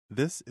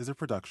This is a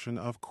production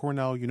of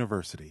Cornell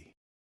University.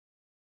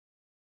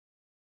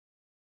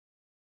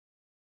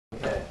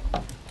 Okay.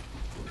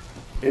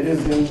 It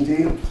is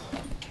indeed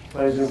a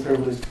pleasure and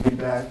privilege to be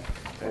back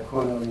at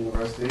Cornell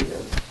University.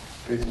 As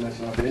Tracy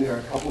mentioned, I've been here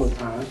a couple of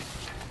times.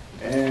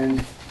 And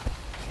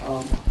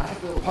I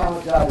have to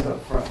apologize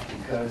up front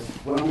because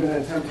what I'm going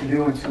to attempt to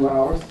do in 2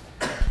 hours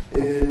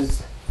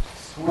is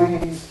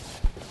squeeze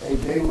a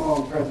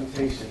day-long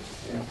presentation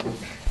into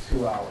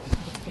 2 hours.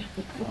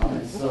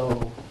 And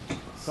so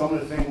some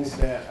of the things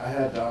that I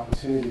had the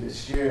opportunity to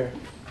share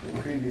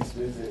in previous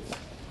visits,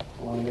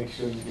 I want to make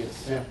sure you get a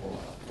sample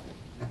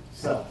of.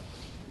 So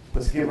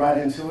let's get right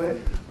into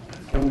it.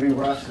 It's going to be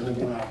rushed, and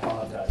again, I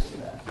apologize for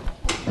that.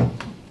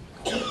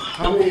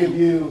 How many of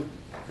you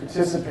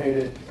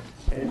participated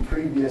in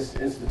previous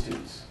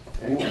institutes?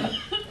 Anyone?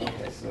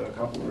 Okay, so a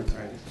couple of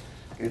returnees.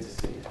 Good to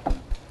see you.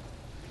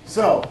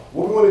 So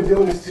what we want to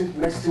do in this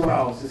next 2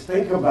 hours is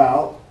think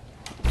about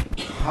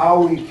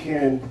how we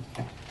can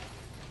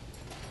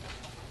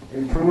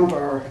improve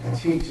our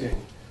teaching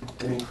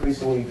in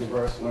increasingly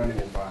diverse learning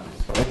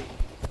environments, right?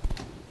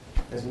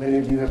 As many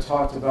of you have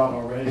talked about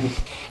already,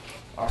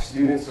 our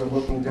students are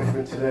looking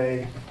different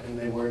today than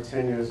they were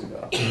 10 years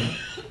ago.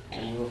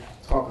 And we'll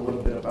talk a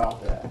little bit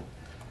about that.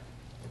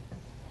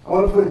 I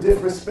want to put a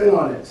different spin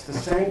on it. It's the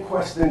same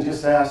question,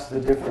 just asked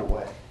a different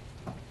way.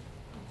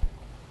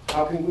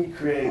 How can we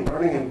create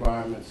learning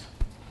environments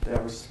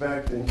that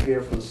respect and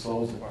care for the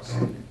souls of our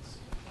students?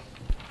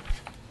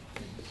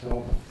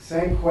 So,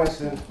 same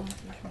question,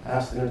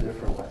 asked in a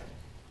different way.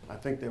 I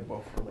think they're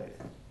both related.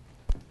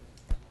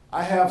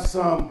 I have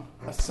some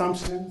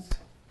assumptions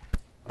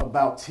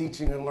about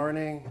teaching and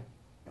learning,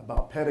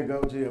 about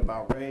pedagogy,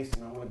 about race,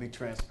 and I want to be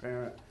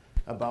transparent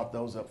about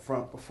those up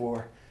front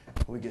before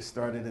we get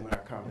started in our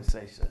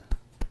conversation.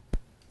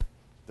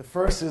 The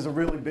first is a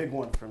really big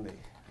one for me,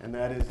 and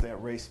that is that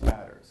race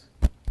matters.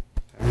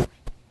 Okay?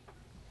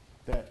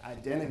 That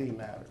identity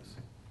matters.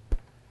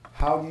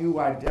 How you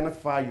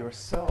identify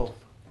yourself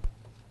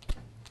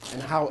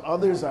and how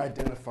others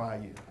identify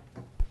you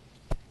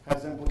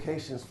has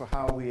implications for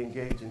how we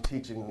engage in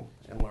teaching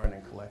and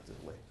learning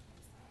collectively.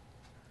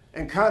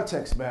 And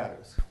context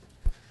matters.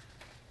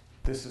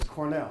 This is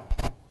Cornell.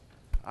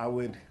 I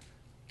would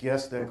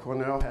guess that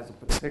Cornell has a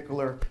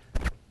particular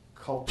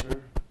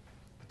culture,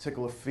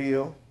 particular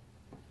feel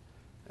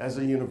as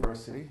a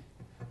university,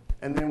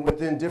 and then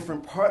within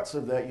different parts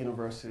of that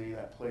university,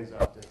 that plays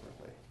out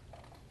differently.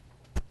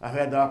 I've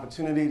had the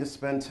opportunity to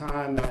spend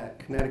time at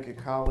Connecticut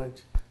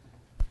College,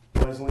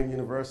 Wesleyan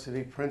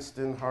University,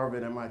 Princeton,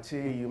 Harvard, MIT,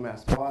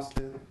 UMass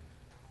Boston,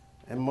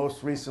 and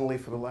most recently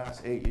for the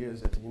last 8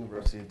 years at the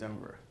University of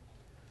Denver.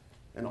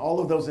 And all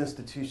of those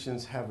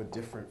institutions have a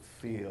different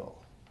feel,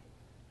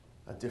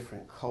 a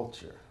different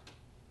culture.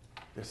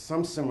 There's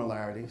some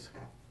similarities,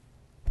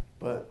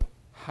 but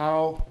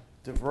how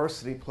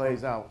diversity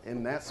plays out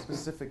in that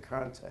specific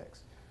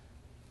context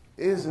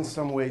is in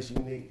some ways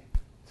unique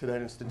to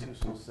that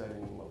institutional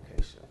setting and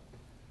location.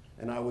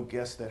 And I would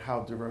guess that how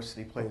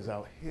diversity plays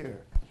out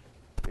here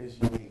is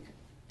unique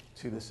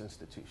to this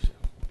institution.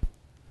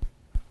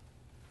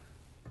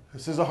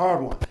 This is a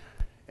hard one.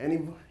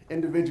 Any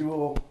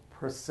individual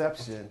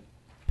perception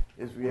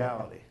is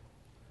reality.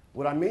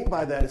 What I mean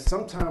by that is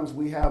sometimes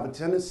we have a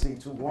tendency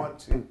to want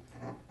to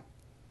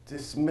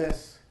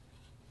dismiss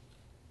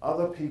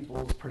other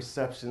people's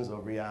perceptions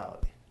of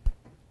reality.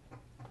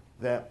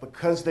 That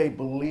because they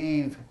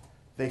believe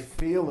they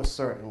feel a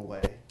certain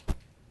way,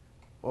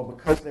 or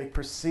because they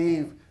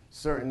perceive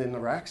certain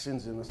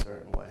interactions in a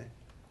certain way,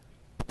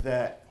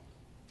 that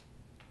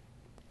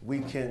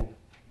we can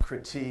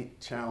critique,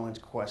 challenge,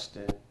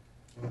 question,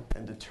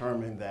 and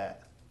determine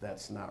that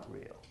that's not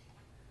real.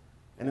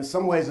 And in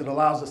some ways, it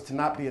allows us to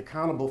not be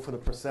accountable for the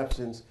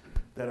perceptions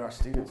that our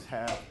students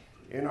have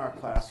in our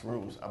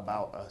classrooms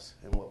about us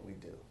and what we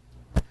do.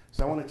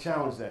 So I want to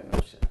challenge that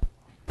notion.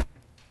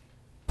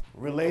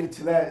 Related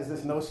to that is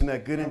this notion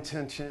that good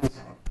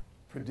intentions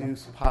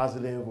produce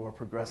positive or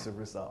progressive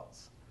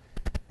results.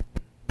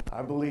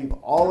 I believe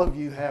all of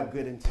you have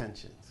good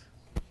intentions.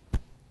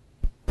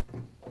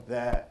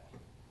 That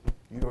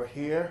you're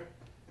here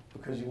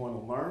because you want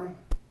to learn.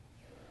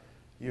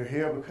 You're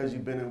here because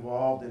you've been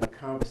involved in a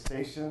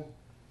conversation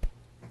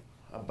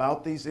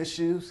about these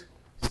issues.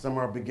 Some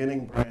are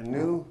beginning brand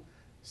new.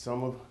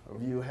 Some of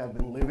you have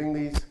been living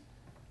these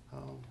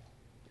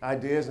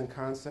ideas and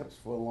concepts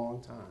for a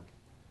long time.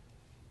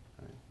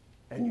 Right?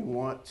 And you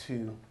want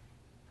to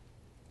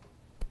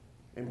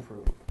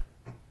improve.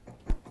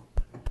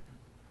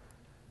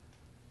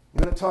 I'm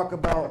going to talk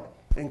about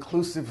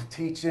inclusive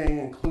teaching,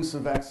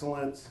 inclusive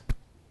excellence.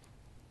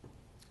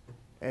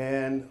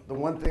 And the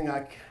one thing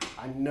I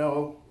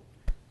know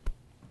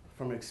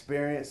from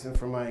experience and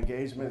from my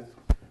engagement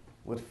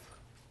with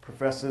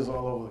professors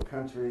all over the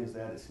country is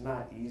that it's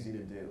not easy to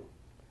do.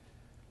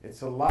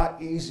 It's a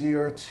lot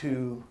easier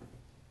to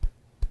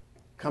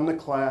come to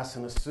class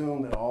and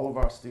assume that all of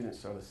our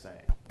students are the same.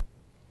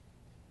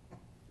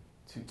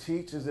 To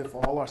teach as if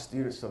all our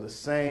students are the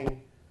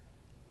same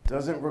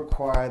doesn't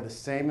require the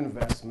same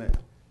investment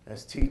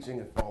as teaching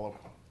if all of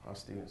our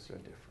students are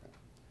different.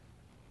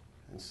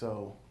 And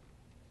so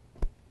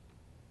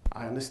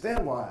I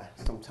understand why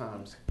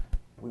sometimes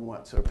we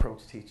want to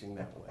approach teaching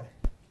that way.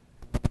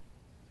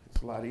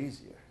 It's a lot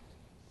easier.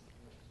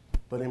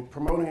 But in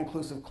promoting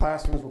inclusive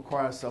classrooms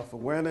requires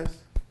self-awareness.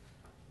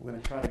 I'm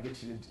going to try to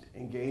get you to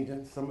engage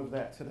in some of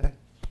that today.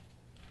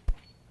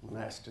 I'm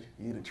going to ask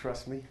you to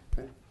trust me.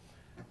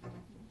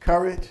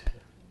 Courage.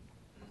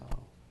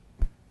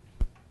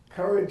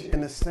 Courage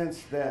in the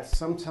sense that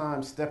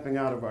sometimes stepping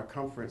out of our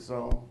comfort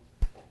zone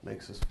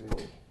makes us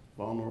feel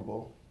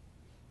vulnerable.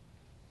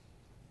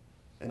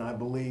 And I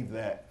believe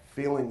that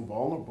feeling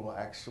vulnerable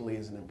actually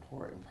is an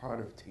important part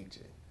of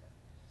teaching.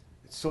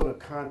 It's sort of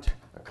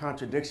a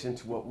contradiction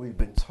to what we've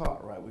been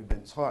taught, right? We've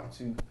been taught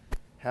to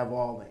have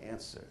all the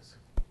answers.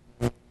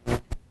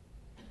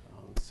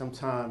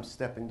 Sometimes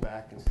stepping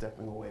back and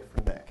stepping away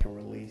from that can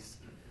release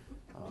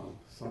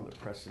some of the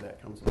pressure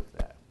that comes with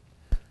that.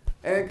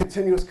 And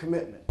continuous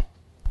commitment,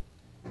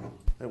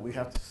 that we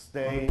have to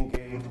stay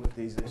engaged with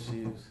these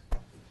issues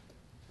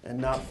and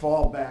not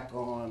fall back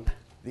on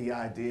the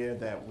idea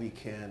that we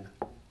can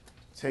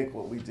take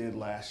what we did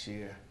last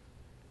year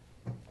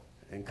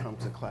and come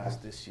to class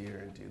this year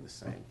and do the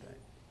same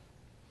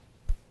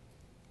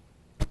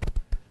thing.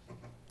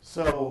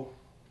 So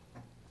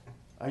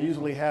I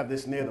usually have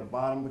this near the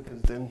bottom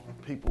because then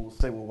people will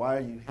say, well, why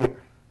are you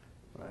here?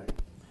 Right?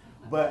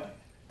 But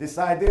this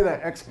idea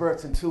that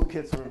experts and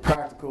toolkits are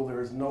impractical,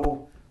 there is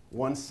no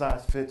one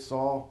size fits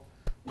all.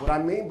 What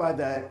I mean by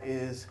that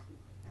is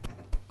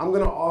I'm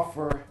going to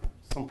offer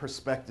some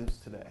perspectives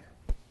today.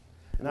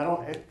 And I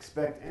don't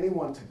expect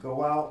anyone to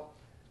go out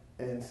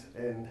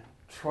and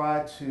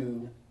try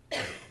to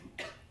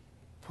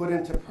put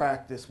into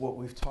practice what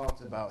we've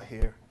talked about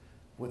here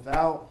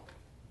without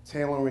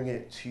tailoring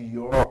it to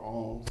your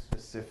own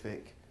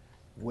specific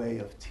way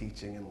of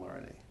teaching and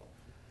learning.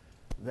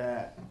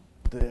 That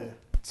the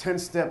 10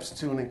 steps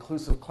to an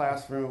inclusive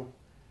classroom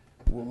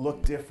will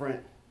look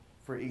different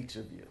for each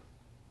of you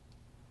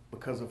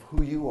because of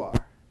who you are.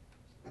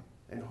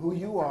 And who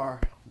you are,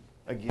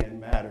 again,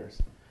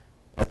 matters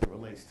as it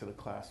relates to the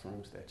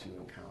classrooms that you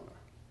encounter.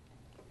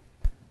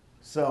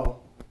 So,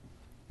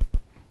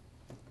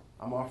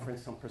 I'm offering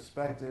some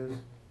perspectives.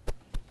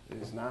 It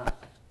is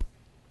not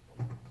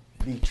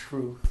the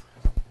truth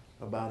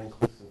about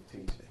inclusive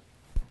teaching.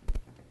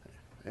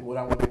 And what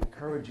I want to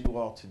encourage you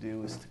all to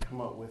do is to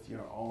come up with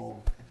your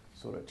own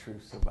sort of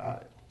truths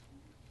about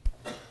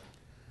it.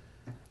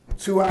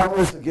 2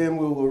 hours, again,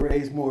 we will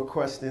raise more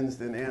questions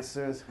than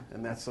answers,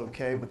 and that's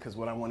okay because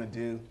what I want to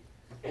do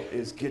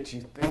is get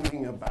you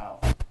thinking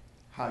about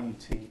how you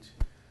teach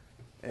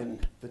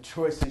and the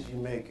choices you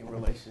make in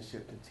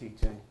relationship to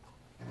teaching.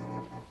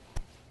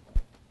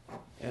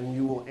 And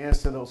you will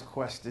answer those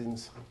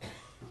questions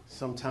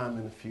sometime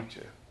in the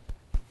future.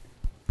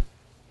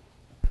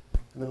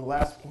 And then the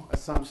last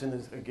assumption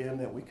is, again,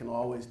 that we can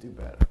always do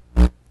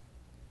better.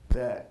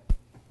 That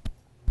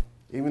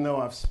even though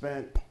I've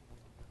spent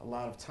a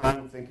lot of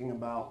time thinking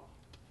about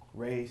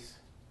race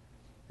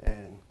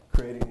and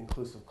creating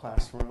inclusive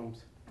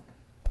classrooms,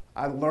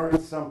 I learn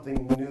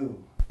something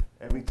new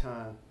every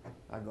time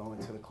I go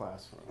into the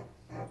classroom.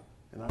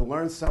 And I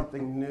learn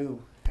something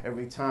new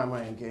every time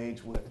I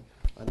engage with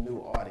a new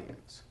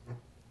audience.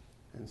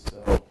 And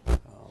so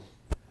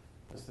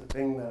it's the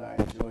thing that I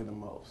enjoy the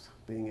most,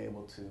 being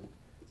able to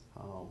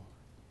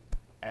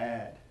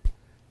add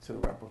to the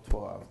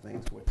repertoire of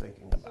things we're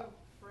thinking about. So,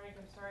 Frank,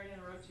 I'm sorry to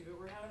interrupt you, but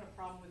we're having a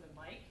problem with the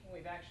mic, and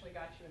we've actually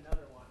got you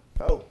another one.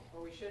 Oh.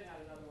 Or we should have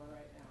another one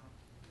right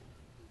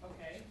now.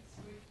 Okay.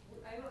 So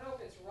I don't know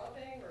if it's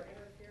rubbing or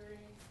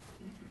interfering,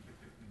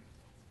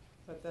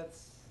 but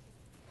that's,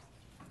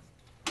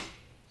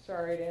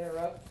 sorry to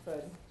interrupt,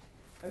 but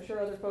I'm sure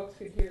other folks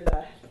could hear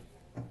that.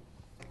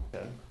 Yeah.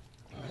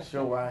 I'm not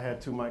sure why I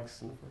had 2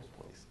 mics in the first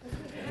place.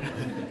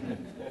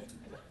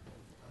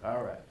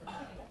 All right.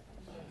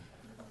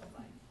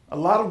 A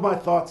lot of my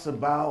thoughts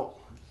about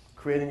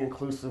creating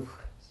inclusive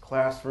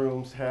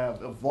classrooms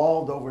have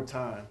evolved over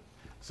time.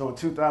 So in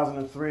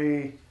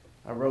 2003,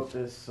 I wrote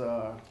this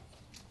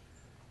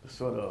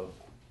sort of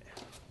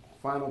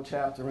final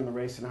chapter in the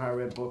Race in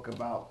Higher Ed book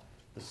about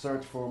the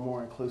search for a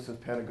more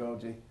inclusive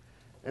pedagogy.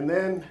 And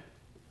then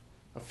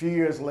a few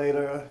years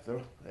later,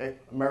 the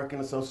American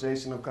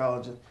Association of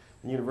Colleges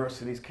and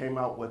Universities came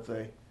out with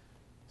a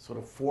sort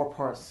of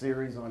 4-part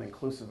series on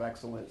inclusive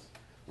excellence,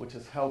 which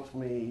has helped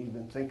me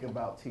even think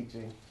about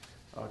teaching,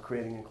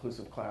 creating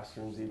inclusive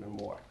classrooms even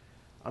more.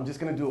 I'm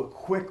just going to do a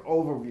quick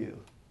overview.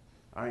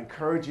 I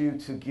encourage you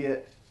to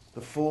get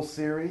the full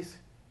series.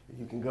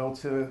 You can go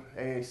to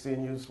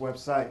AAC&U's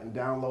website and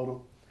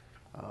download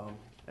them.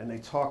 And they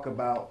talk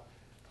about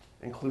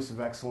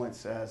inclusive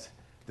excellence as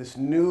this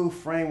new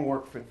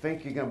framework for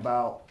thinking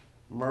about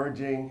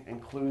merging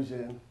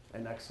inclusion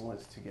and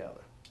excellence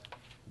together.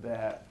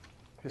 That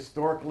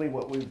historically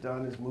what we've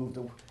done is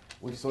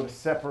we've sort of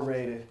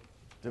separated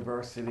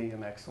diversity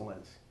and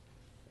excellence.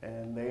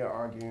 And they are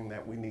arguing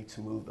that we need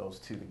to move those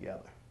two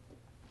together.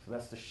 So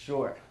that's the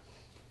short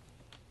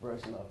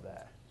version of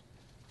that.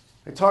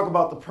 They talk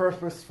about the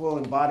purposeful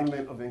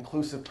embodiment of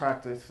inclusive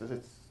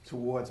practices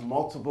towards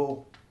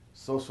multiple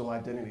social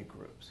identity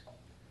groups.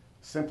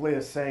 Simply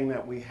as saying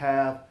that we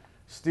have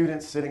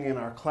students sitting in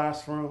our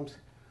classrooms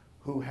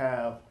who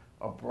have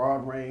a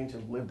broad range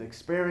of lived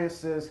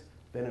experiences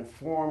that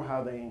inform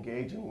how they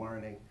engage in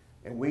learning,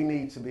 and we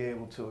need to be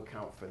able to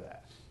account for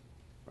that,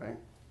 right?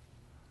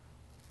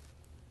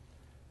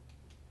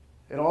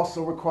 It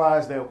also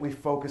requires that we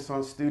focus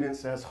on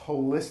students as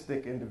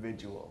holistic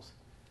individuals.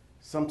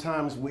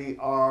 Sometimes we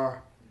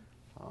are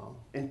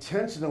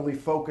intentionally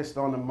focused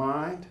on the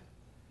mind,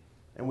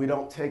 and we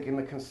don't take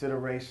into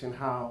consideration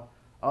how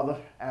other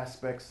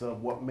aspects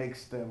of what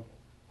makes them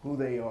who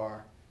they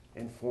are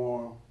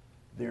inform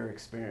their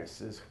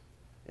experiences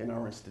in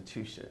our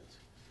institutions.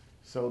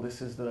 So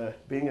this is the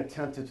being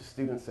attentive to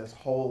students as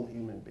whole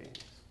human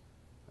beings.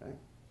 Right?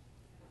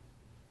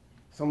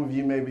 Some of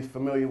you may be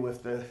familiar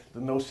with the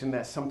notion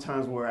that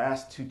sometimes we're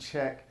asked to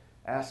check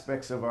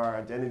aspects of our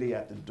identity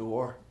at the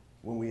door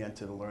when we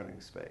enter the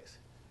learning space.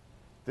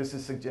 This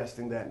is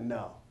suggesting that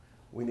no,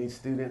 we need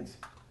students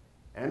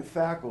and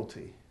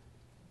faculty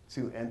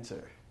to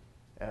enter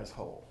as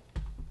whole.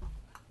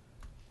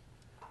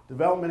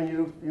 Development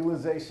and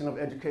utilization of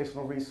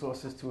educational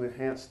resources to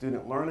enhance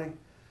student learning.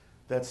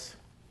 That's,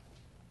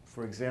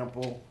 for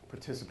example,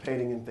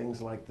 participating in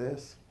things like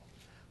this,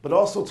 but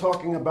also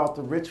talking about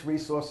the rich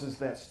resources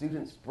that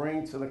students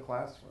bring to the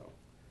classroom.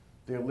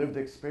 Their lived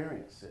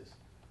experiences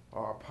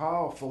are a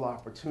powerful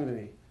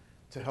opportunity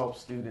to help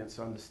students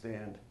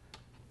understand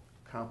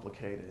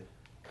complicated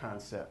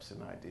concepts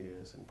and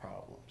ideas and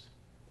problems.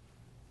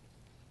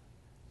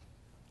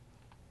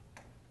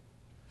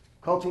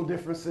 Cultural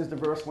differences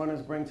diverse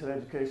learners bring to the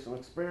educational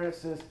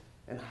experiences,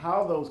 and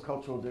how those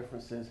cultural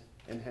differences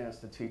enhance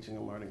the teaching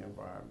and learning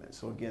environment.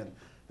 So again,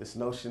 this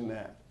notion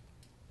that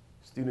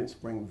students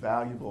bring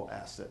valuable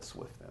assets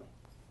with them.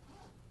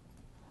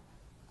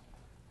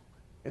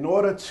 In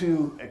order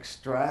to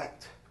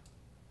extract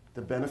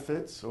the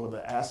benefits or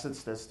the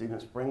assets that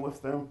students bring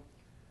with them,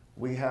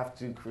 we have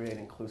to create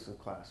inclusive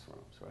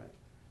classrooms, right?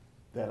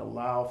 That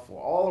allow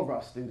for all of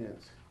our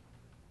students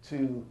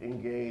to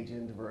engage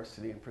in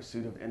diversity in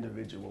pursuit of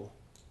individual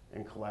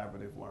and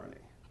collaborative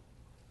learning.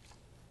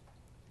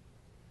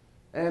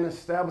 And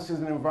establishes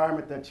an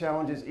environment that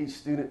challenges each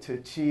student to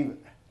achieve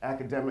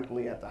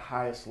academically at the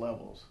highest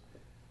levels.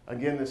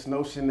 Again, this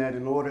notion that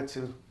in order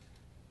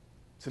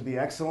to be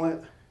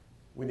excellent,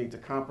 we need to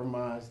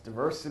compromise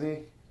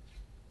diversity.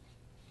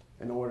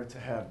 In order to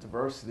have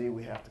diversity,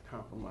 we have to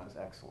compromise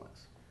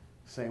excellence.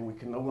 Saying we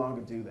can no longer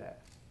do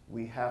that.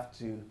 We have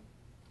to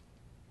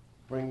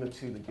bring the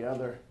two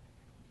together,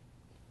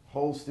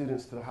 hold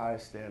students to the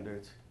highest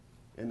standards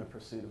in the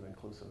pursuit of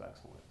inclusive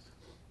excellence.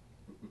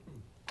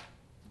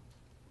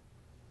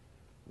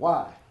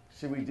 Why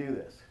should we do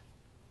this?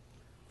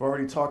 We've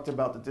already talked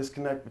about the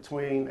disconnect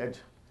between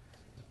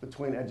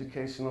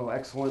educational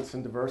excellence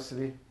and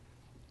diversity,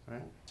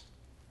 right?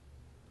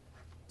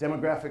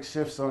 Demographic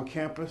shifts on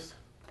campus.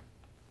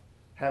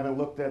 Haven't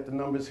looked at the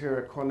numbers here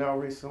at Cornell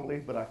recently,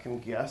 but I can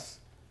guess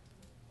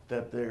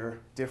that they're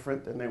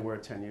different than they were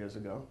 10 years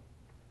ago.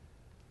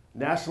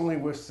 Nationally,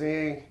 we're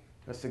seeing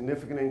a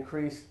significant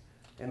increase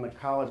in the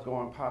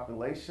college-going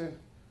population,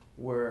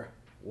 where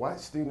white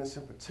students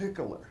in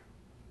particular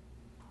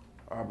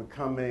are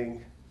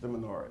becoming the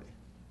minority,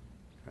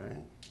 right?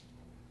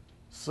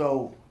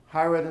 So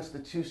higher ed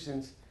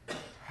institutions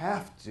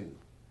have to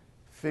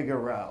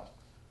figure out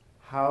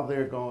how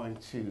they're going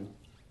to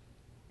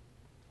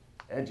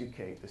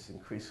educate this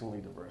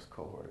increasingly diverse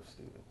cohort of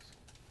students.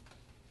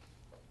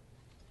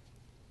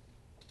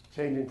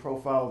 Changing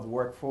profile of the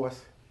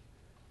workforce.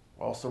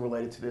 Also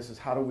related to this is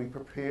how do we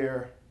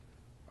prepare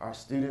our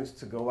students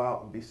to go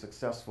out and be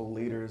successful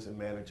leaders and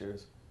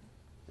managers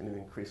in an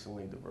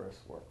increasingly diverse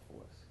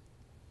workforce.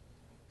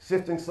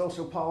 Shifting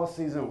social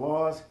policies and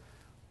laws.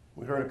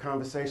 We heard a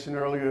conversation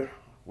earlier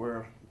where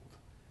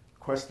a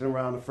question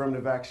around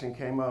affirmative action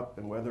came up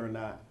and whether or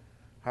not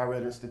higher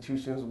ed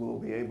institutions will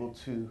be able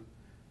to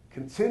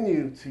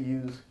continue to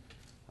use,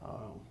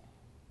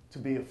 to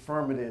be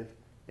affirmative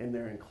in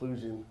their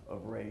inclusion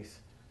of race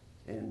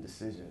in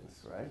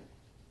decisions, right?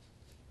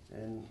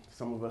 And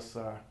some of us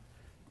are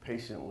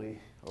patiently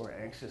or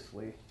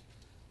anxiously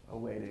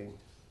awaiting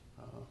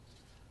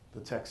the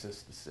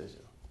Texas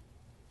decision.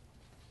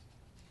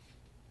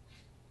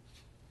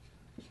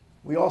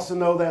 We also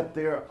know that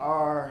there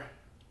are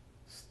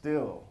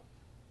still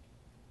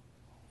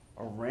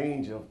a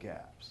range of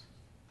gaps,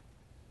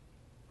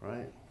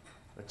 right?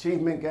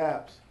 Achievement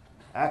gaps,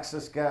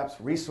 access gaps,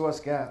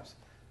 resource gaps,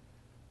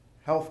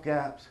 health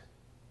gaps,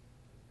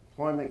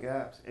 employment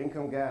gaps,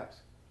 income gaps.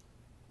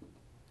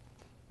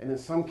 And in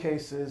some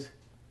cases,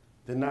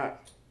 they're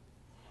not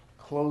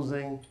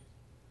closing,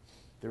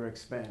 they're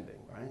expanding,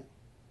 right?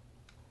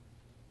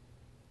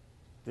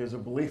 There's a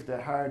belief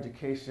that higher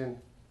education,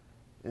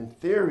 in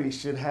theory,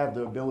 should have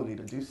the ability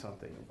to do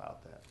something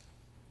about that.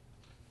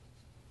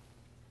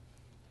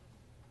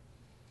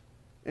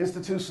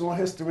 Institutional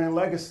history and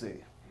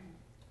legacy.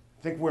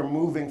 I think we're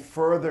moving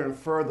further and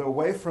further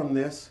away from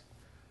this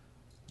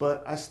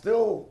But I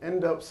still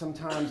end up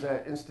sometimes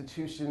at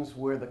institutions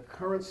where the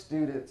current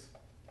students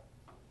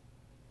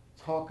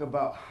talk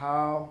about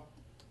how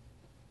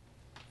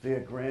their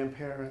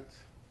grandparents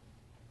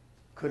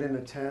couldn't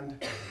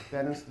attend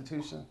that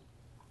institution,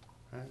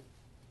 right?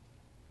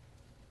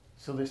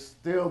 So there's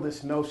still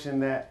this notion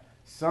that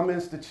some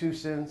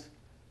institutions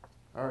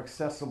are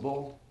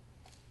accessible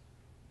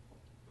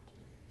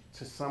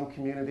to some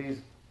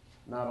communities,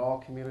 not all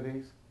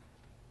communities.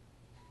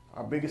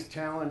 Our biggest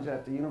challenge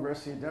at the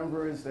University of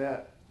Denver is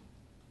that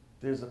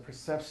there's a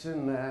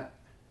perception that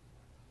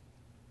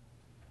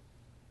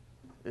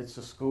it's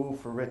a school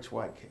for rich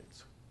white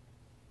kids.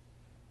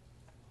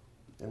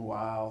 And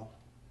while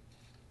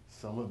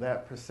some of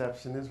that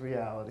perception is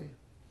reality,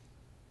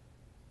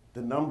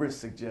 the numbers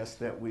suggest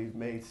that we've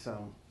made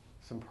some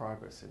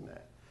progress in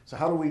that. So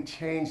how do we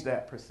change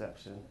that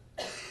perception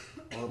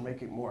or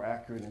make it more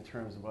accurate in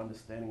terms of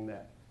understanding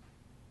that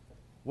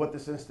what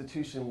this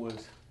institution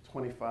was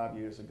 25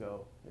 years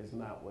ago is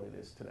not what it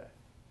is today?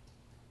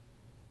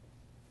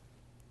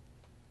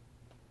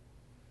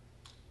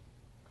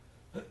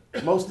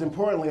 Most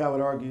importantly, I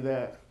would argue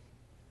that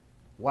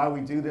why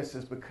we do this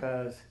is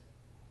because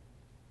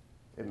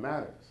it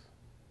matters,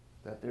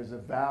 that there's a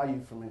value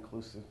from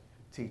inclusive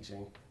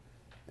teaching.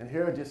 And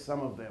here are just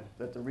some of them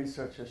that the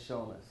research has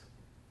shown us.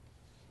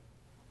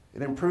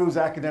 It improves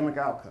academic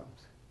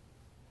outcomes,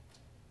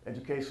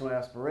 educational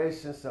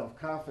aspirations,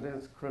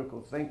 self-confidence, critical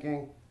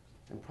thinking,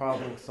 and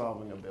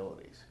problem-solving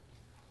abilities.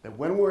 That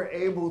when we're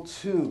able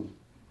to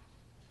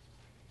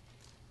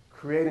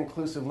create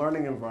inclusive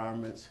learning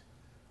environments,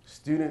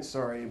 students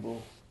are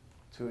able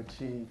to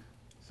achieve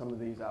some of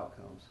these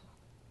outcomes.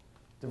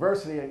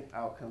 Diversity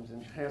outcomes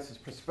enhances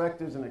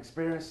perspectives and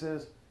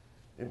experiences,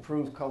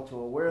 improves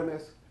cultural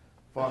awareness,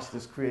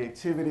 fosters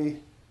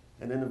creativity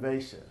and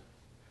innovation.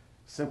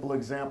 Simple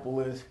example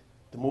is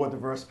the more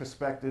diverse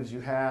perspectives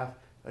you have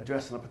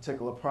addressing a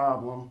particular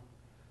problem,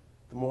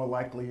 the more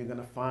likely you're going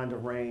to find a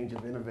range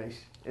of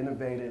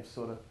innovative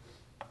sort of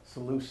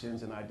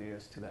solutions and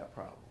ideas to that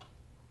problem.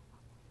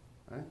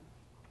 Right?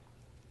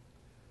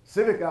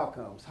 Civic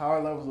outcomes,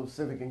 higher levels of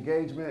civic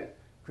engagement,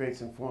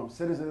 creates informed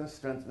citizens,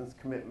 strengthens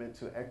commitment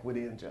to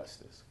equity and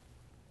justice.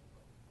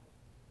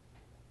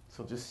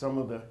 So just some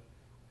of the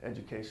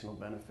educational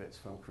benefits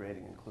from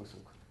creating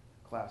inclusive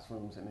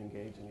classrooms and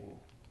engaging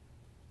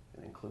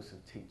in inclusive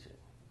teaching.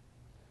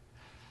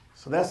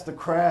 So that's the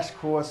crash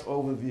course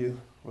overview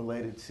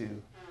related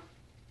to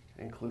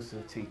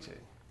inclusive teaching.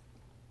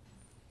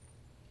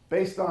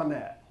 Based on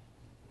that,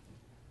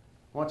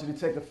 I want you to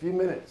take a few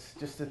minutes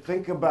just to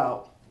think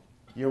about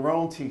your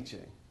own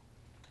teaching.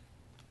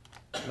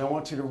 And I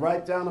want you to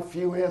write down a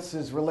few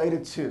answers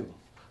related to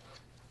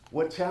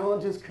what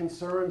challenges,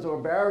 concerns,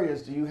 or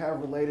barriers do you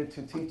have related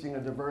to teaching a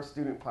diverse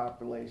student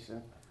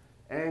population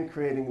and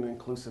creating an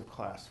inclusive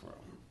classroom?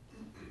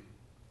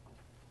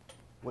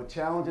 What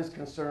challenges,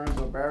 concerns,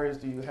 or barriers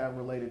do you have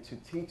related to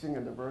teaching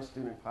a diverse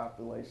student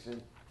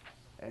population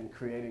and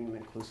creating an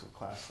inclusive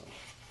classroom?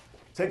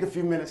 Take a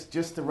few minutes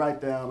just to write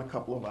down a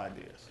couple of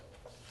ideas.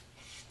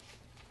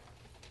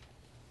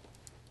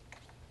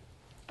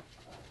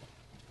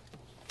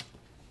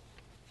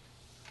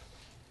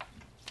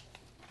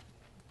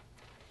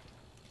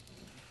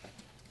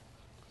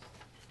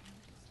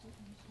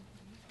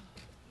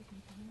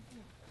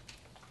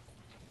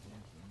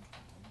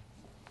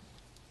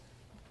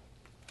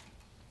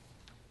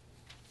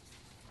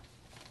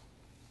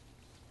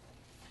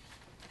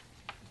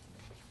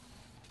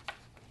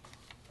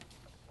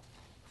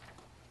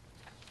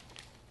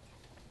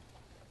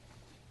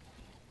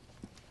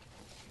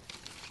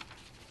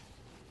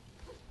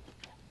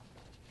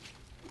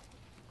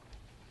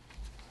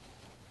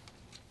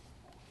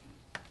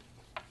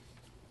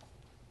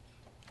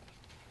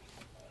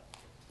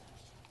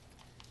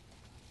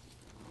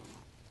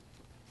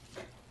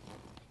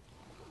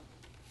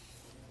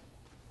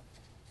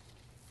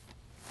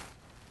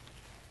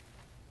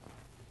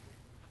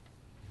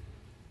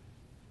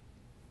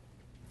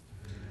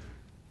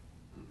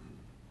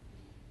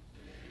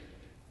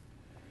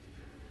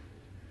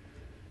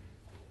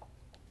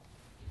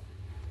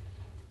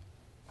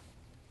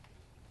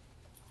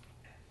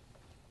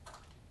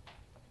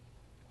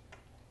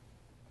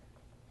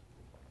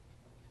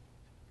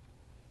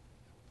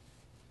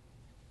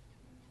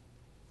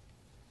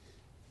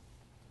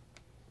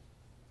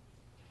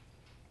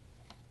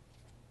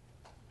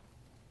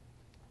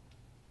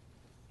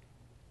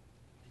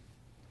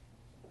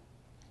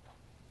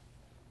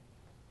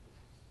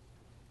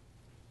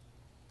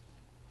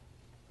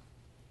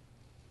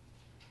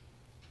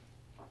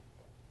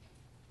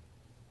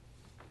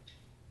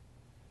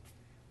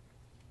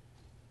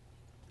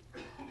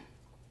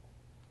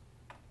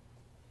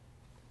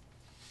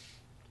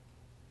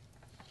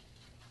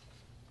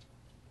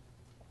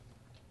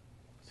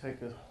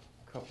 Take a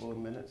couple of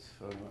minutes,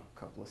 or a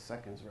couple of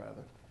seconds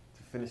rather,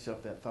 to finish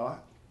up that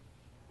thought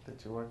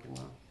that you're working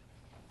on.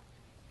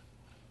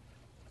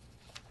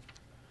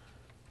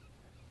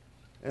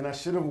 And I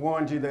should have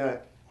warned you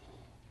that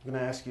I'm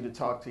going to ask you to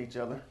talk to each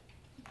other.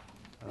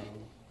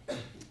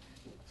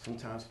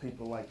 Sometimes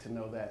people like to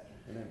know that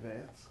in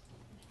advance.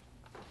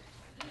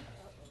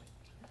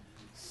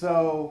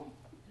 So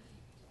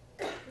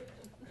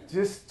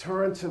just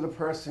turn to the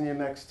person you're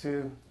next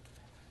to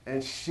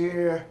and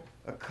share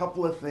a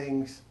couple of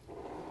things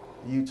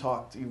you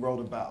wrote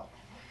about.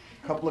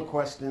 A couple of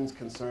questions,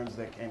 concerns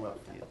that came up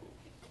for you.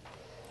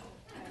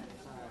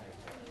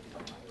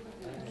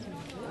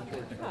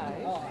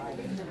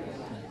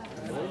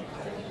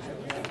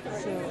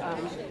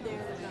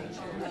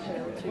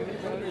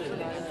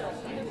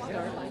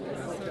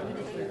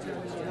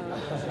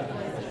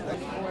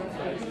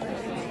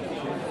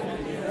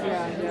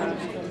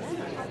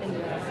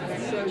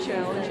 So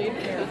challenging.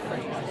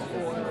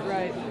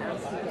 Right.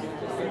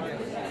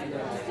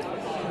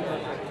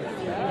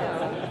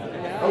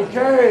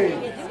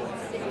 Okay.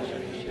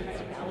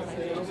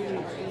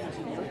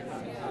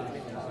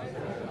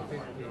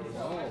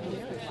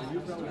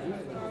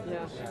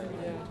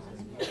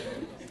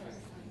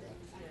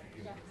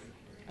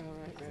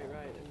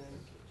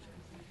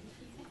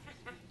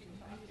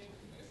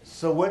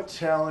 So what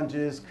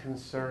challenges,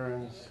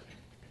 concerns,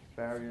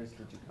 barriers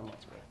did you come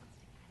up with?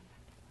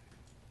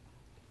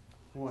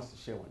 Who wants to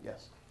share one?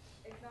 Yes.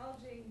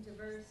 Acknowledging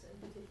diverse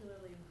and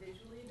particularly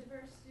visually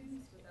diverse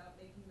students without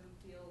making them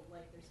feel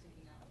like they're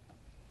sticking out.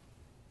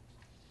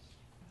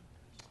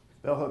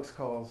 Bell Hooks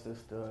calls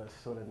this the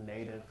sort of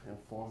native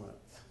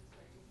informants,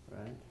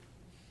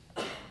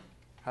 right?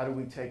 How do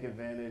we take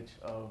advantage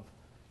of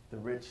the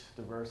rich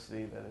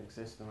diversity that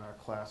exists in our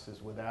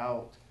classes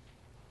without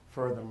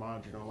further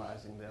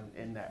marginalizing them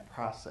in that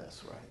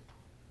process, right?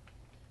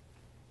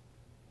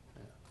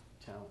 Yeah,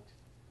 challenge.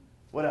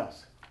 What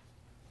else?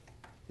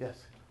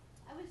 Yes?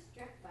 I was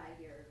struck by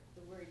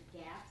the word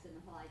gaps and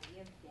the whole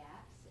idea of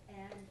gaps,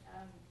 and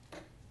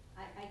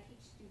I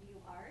teach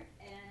studio art,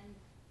 and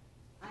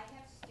I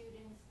have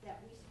students that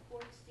we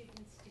support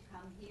students to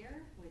come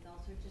here with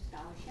all sorts of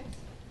scholarships,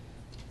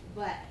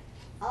 but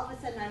all of a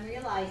sudden I'm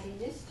realizing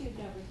this student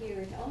over here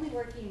is only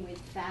working with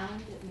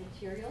found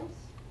materials,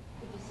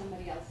 which is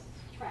somebody else's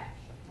trash.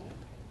 Right?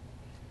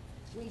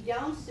 We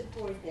don't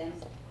support them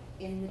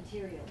in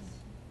materials,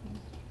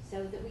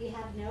 so that we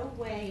have no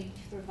way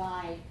to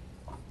provide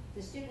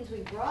the students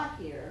we brought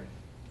here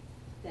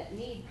that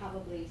need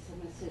probably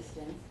some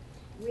assistance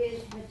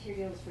with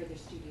materials for their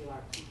studio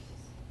art pieces.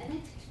 And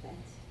it's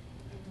expensive.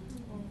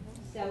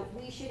 So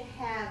we should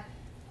have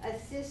a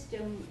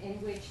system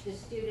in which the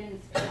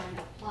students can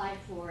apply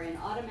for and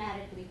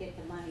automatically get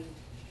the money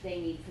they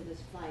need for the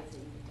supplies they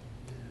need.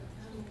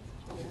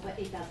 But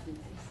it doesn't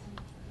exist.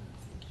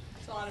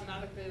 So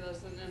automatically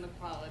there's an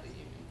inequality,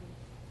 you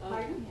mean?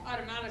 Pardon?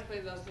 Automatically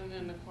there's an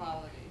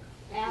inequality.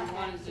 If Yeah, you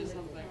want to do absolutely.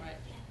 something right.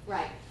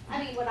 Right.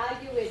 I mean, what I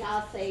do is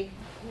I'll save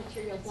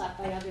materials left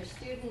by other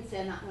students,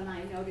 and when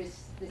I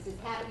notice this is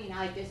happening,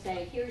 I just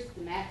say, here's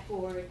the math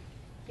board,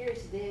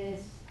 here's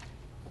this,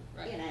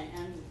 Right. you know,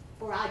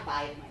 or I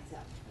buy it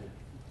myself.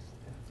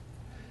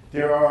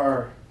 There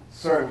are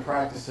certain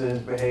practices,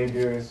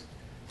 behaviors,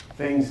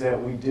 things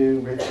that we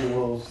do,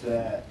 rituals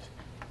that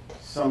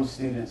some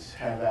students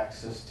have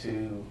access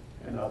to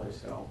and others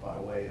don't by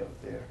way of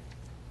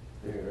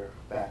their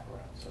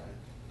backgrounds,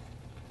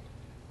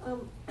 right?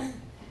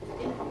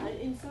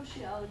 In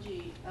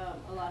sociology,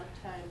 a lot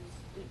of times,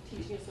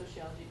 teaching a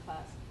sociology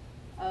class,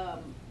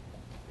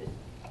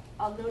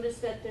 I'll notice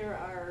that there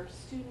are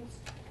students,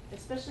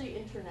 especially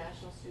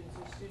international students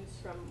or students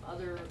from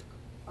other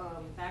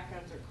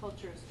backgrounds or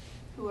cultures,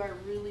 who are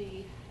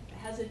really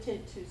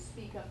hesitant to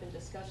speak up in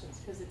discussions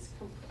because it's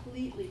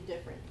completely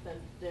different than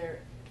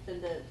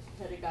the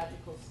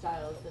pedagogical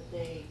styles that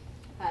they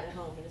had at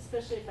home, and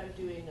especially if I'm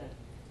doing a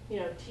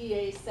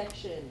TA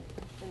section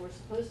and we're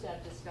supposed to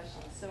have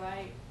discussions. So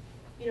I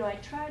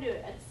try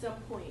to at some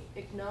point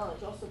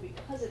acknowledge, also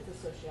because it's a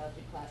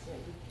sociology class, right,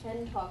 we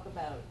can talk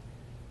about,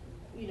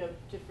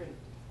 different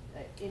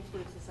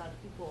influences on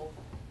people,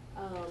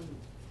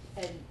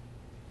 and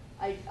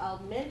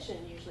I'll mention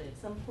usually at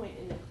some point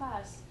in the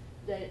class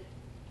that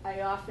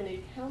I often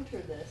encounter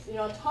this.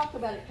 I'll talk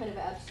about it kind of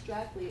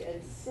abstractly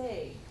and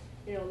say,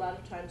 a lot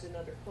of times in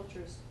other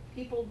cultures,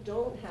 people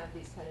don't have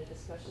these kind of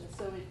discussions.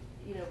 So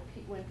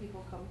when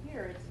people come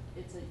here,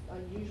 it's an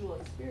unusual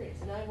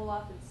experience, and I will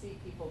often see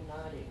people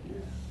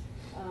nodding,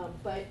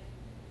 but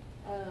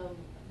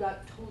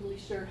not totally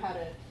sure how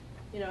to.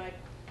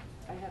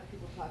 I have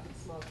people talk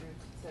in small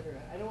groups,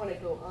 etc. I don't want to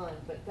go on,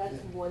 but that's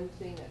one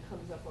thing that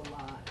comes up a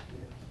lot.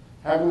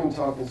 Having them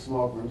talk in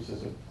small groups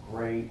is a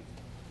great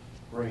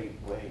way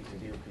to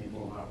give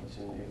people an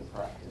opportunity to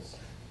practice,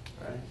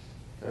 right?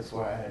 That's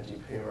why I had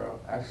you pair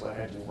up. Actually, I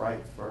had you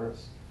write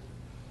first.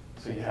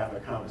 So you're having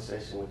a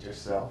conversation with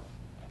yourself,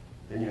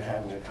 then you're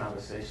having a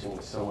conversation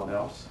with someone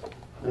else,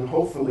 and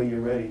hopefully you're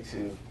ready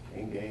to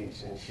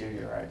engage and share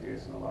your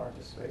ideas in a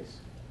larger space.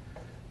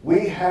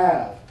 We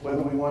have,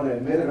 whether we want to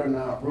admit it or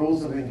not,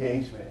 rules of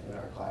engagement in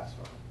our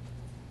classroom,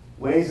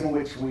 ways in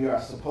which we are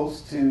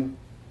supposed to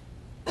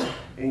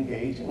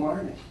engage in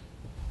learning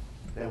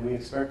that we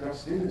expect our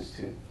students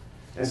to.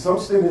 And some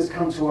students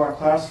come to our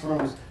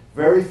classrooms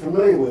very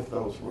familiar with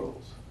those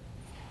rules.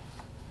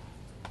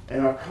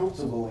 and are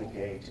comfortable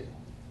engaging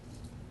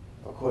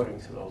according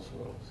to those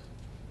rules.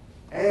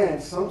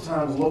 And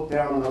sometimes look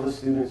down on other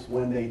students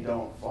when they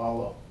don't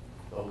follow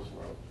those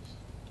rules.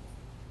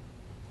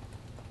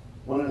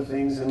 One of the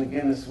things, and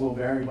again, this will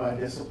vary by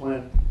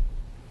discipline.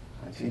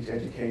 I teach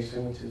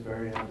education, which is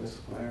very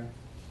interdisciplinary.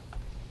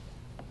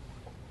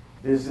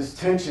 There's this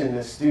tension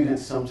that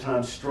students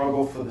sometimes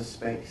struggle for the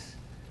space.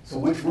 So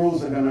which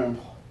rules are gonna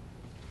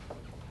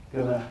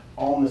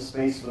own the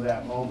space for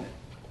that moment?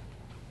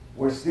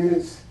 Where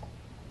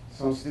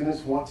some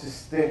students want to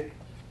stick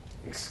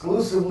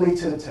exclusively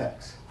to the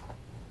text.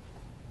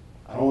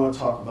 I don't want to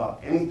talk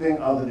about anything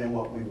other than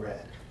what we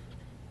read.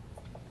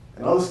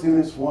 And other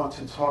students want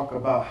to talk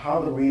about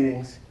how the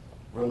readings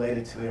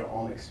related to their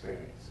own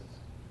experiences.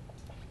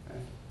 Okay?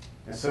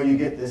 And so you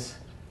get this,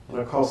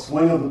 what I call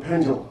swing of the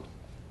pendulum.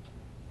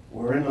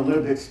 We're in the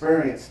lived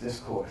experience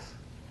discourse.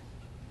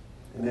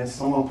 And then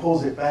someone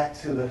pulls it back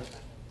to the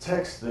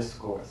text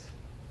discourse.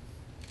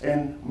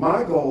 And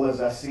my goal,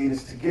 as I see it,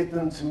 is to get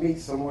them to meet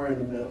somewhere in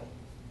the middle,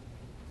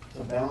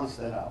 to balance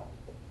that out.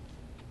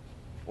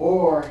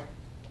 Or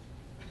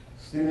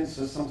students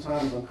are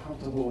sometimes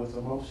uncomfortable with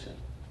emotion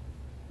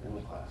in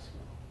the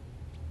classroom.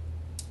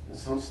 And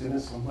some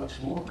students are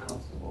much more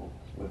comfortable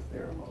with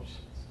their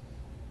emotions.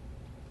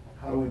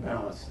 How do we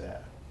balance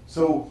that?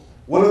 So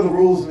what are the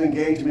rules of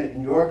engagement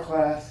in your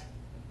class,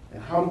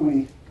 and how do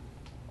we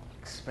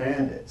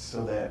expand it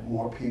so that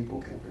more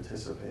people can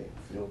participate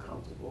and feel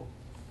comfortable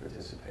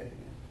participating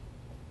in?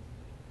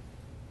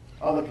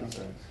 Other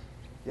concerns?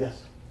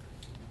 Yes?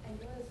 I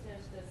noticed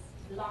there's this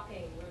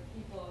blocking where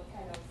people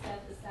kind of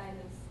self-assign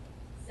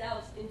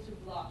themselves into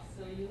blocks.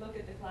 So you look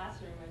at the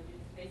classroom and you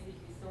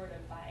basically sort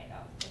them by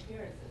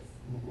appearances.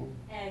 Mm-hmm.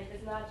 And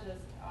it's not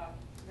just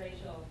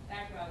racial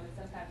background,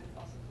 but sometimes it's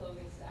also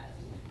clothing style.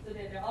 So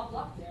they're all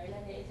blocked there, and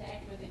then they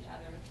interact with each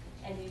other,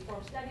 and they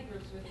form study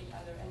groups with each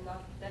other, and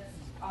that's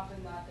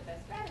often not the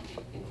best strategy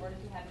in order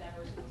to have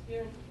diverse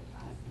experience in the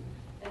class.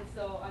 And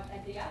so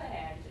at the other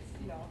hand,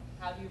 it's,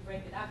 how do you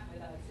break it up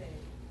without saying?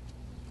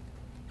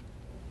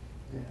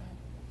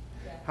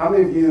 Yeah. How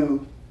many of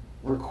you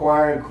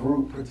require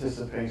group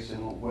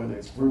participation, whether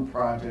it's group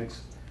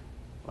projects,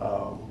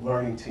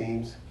 learning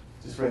teams?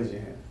 Just raise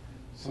your hand.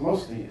 So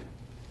most of you.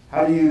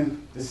 How do you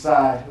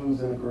decide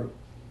who's in a group?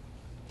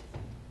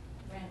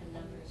 Random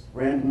numbers.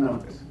 Random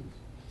numbers.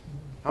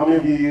 How many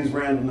of you use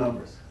random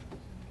numbers?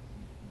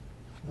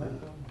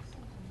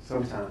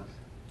 Sometimes.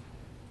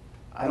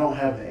 I don't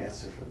have the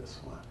answer for this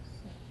one.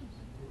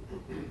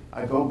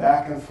 I go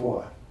back and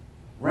forth.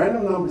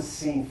 Random numbers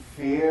seem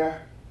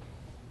fair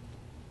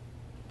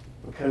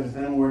because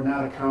then we're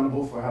not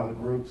accountable for how the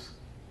groups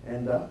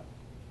end up.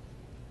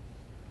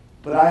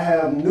 But I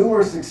have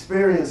numerous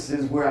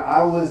experiences where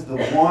I was the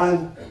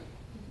one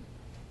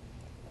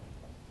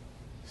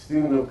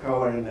student of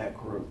color in that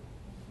group.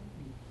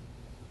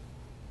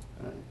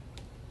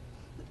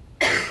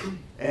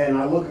 And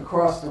I look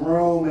across the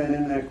room, and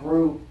in that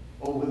group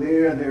over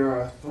there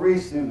are 3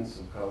 students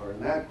of color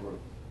in that group.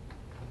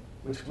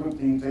 Which group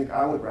do you think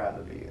I would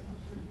rather be in?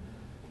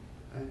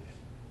 Right?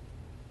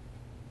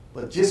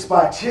 But just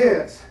by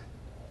chance,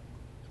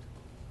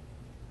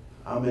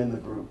 I'm in the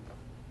group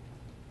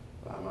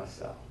by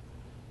myself.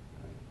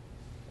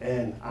 Right?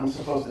 And I'm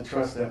supposed to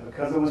trust that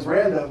because it was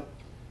random,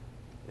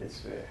 it's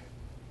fair.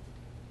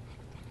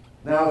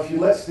 Now, if you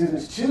let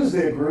students choose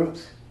their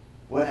groups,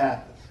 what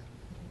happens?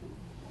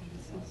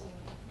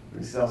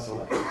 We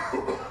self-select.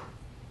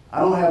 I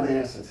don't have the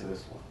answer to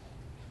this one.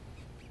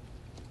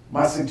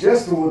 My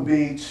suggestion would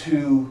be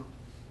to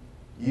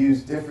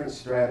use different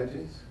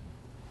strategies.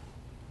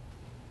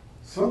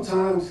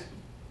 Sometimes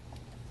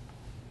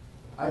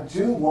I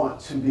do want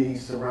to be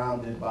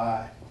surrounded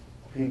by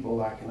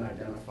people I can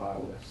identify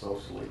with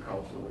socially,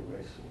 culturally,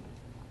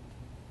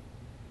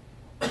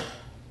 racially.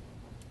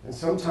 And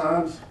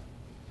sometimes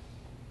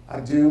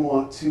I do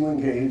want to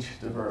engage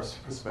diverse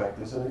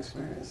perspectives and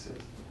experiences.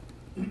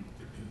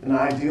 In an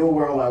ideal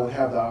world, I would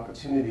have the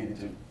opportunity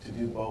to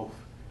do both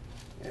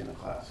in the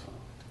classroom.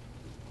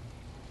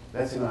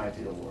 That's an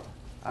ideal world.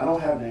 I don't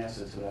have an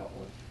answer to that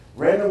one.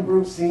 Random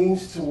group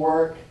seems to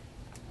work,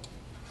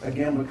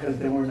 again, because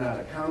then we're not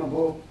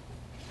accountable.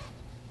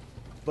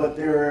 But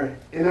there are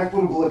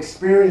inequitable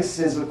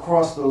experiences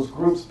across those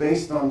groups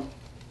based on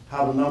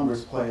how the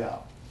numbers play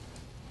out.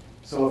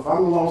 So if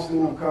I'm the lone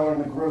student of color in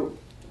the group,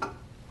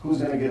 who's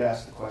going to get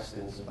asked the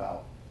questions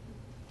about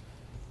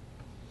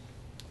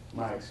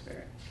my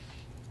experience?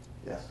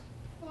 Yes?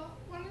 Well,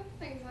 one of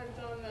the things I've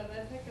done that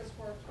I think has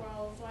worked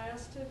well is I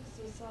ask students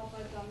to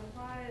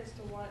self-identify as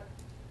to what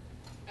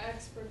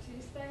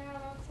expertise they have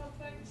on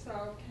something.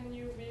 So can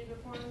you read a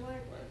foreign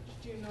language?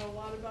 Do you know a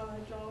lot about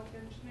hydraulic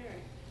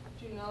engineering?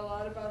 Do you know a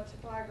lot about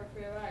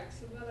topography of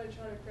X? And then I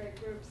try to create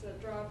groups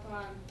that draw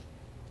upon,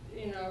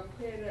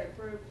 create a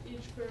group,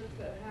 each group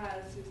that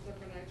has these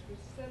different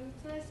expertise. And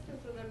it's nice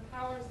because it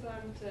empowers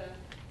them to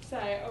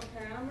say,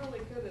 okay, I'm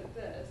really good at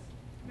this.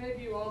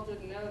 Maybe you all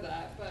didn't know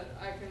that, but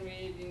I can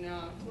read,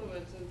 I'm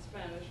fluent in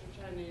Spanish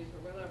or Chinese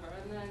or whatever.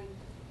 And then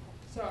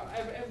So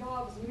it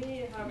involves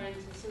me having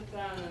to sit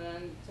down and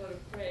then sort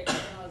of create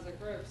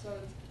composite groups. So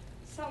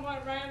it's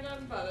somewhat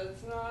random, but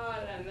it's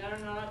not, and they're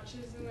not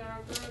choosing their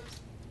own groups,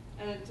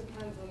 and it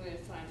depends on the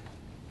assignment.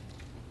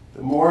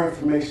 The more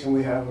information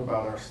we have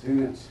about our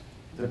students,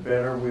 the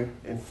better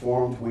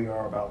informed we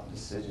are about the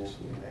decisions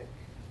we make.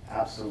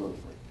 Absolutely.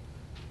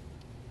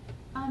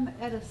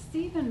 At a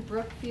Stephen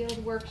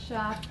Brookfield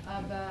workshop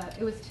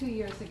it was 2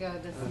 years ago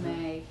this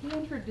May, he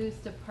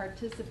introduced a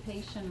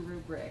participation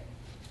rubric,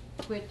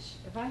 which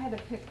if I had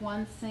to pick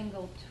one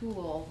single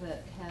tool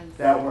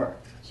That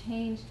worked.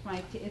 changed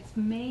it's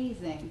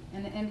amazing.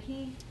 And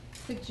he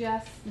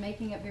suggests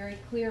making it very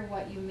clear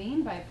what you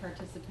mean by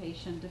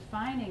participation,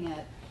 defining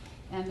it.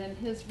 And then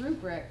his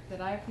rubric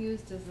that I've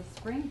used as a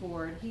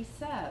springboard, he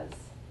says,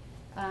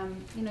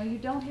 you know, you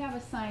don't have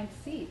assigned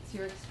seats.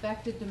 You're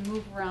expected to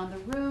move around the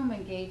room,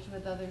 engage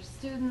with other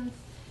students.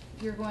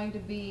 You're going to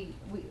be,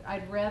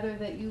 I'd rather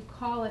that you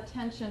call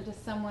attention to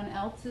someone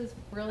else's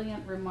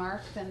brilliant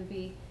remark than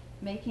be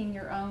making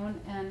your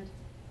own. And,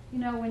 you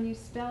know, when you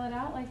spell it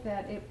out like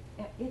that,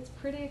 it's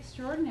pretty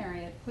extraordinary.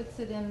 It puts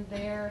it in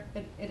there,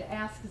 it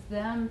asks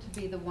them to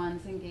be the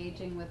ones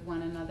engaging with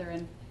one another.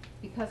 And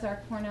because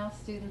our Cornell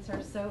students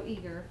are so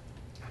eager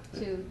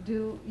to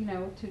do, you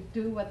know, to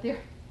do what they're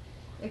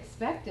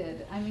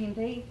expected. I mean,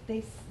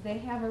 they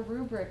have a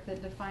rubric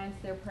that defines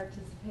their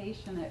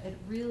participation. It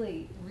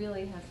really,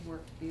 really has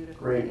worked beautifully.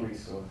 Great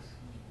resource.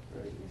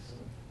 Great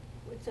resource.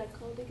 What's that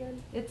called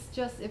again? It's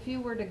just, if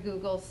you were to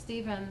Google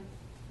Stephen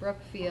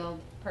Brookfield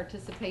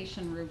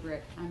participation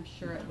rubric, I'm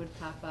sure it would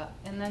pop up.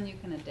 And then you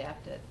can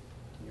adapt it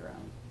to your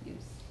own use.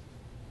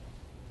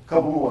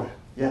 Couple more.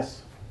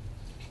 Yes.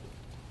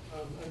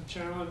 I'm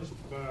challenged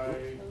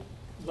by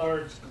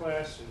large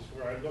classes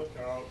where I look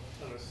out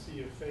on a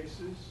sea of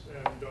faces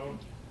and don't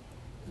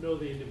know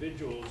the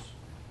individuals,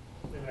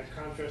 and I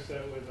contrast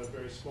that with a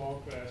very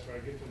small class where I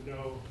get to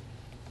know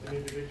an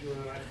individual,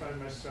 and I find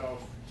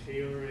myself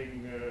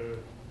tailoring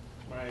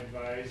my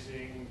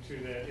advising to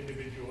that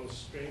individual's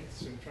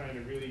strengths and trying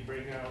to really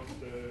bring out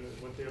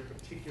what they're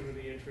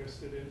particularly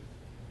interested in.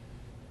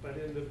 But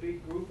in the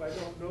big group, I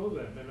don't know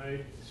them,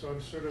 and so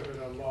I'm sort of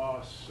at a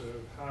loss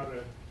of how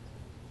to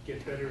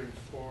get better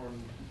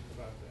informed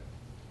about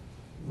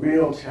that.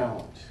 Real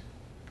challenge.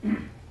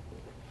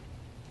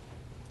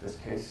 This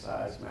case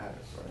size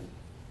matters, right?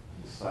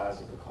 The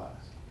size of the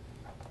class.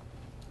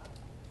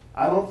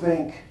 I don't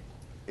think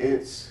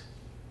it's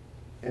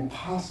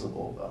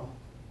impossible, though.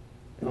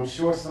 And I'm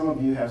sure some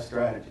of you have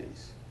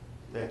strategies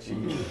that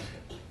you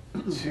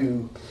use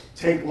to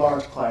take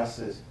large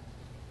classes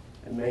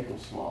and make them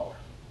smaller.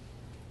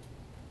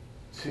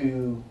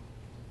 To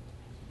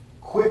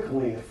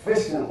quickly,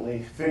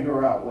 efficiently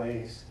figure out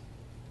ways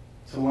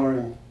to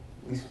learn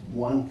at least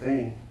one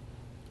thing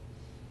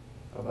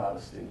about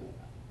a student.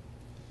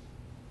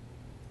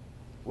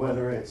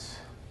 Whether it's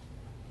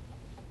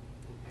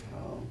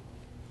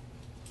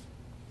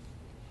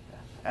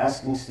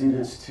asking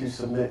students to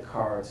submit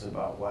cards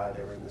about why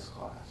they're in this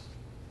class,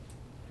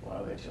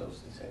 why they chose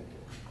to take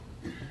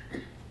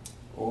it,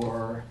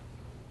 or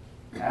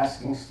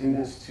asking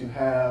students to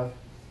have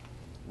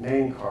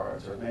name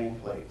cards or name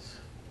plates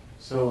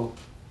so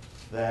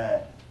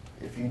that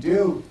if you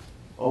do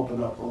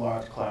open up a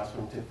large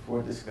classroom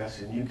for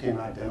discussion, you can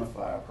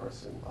identify a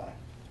person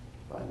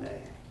by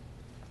name.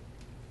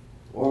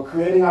 Or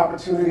creating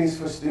opportunities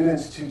for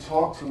students to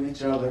talk to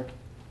each other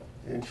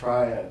in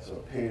triads or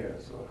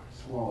pairs or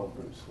smaller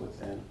groups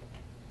within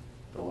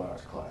the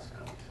large class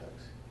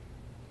context.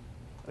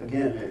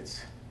 Again,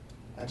 it's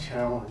a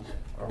challenge,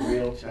 a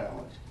real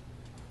challenge,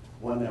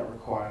 one that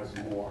requires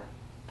more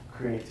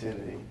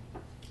creativity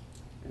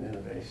and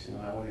innovation.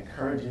 And I would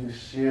encourage you to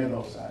share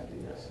those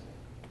ideas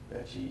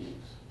that you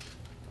use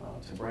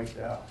to break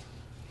down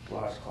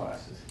large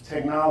classes.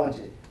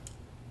 Technology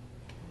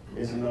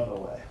is another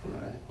way,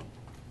 right,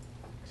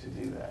 to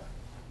do that.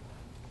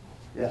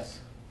 Yes?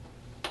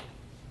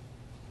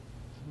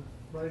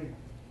 Writing.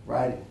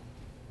 Writing.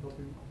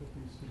 Helping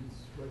students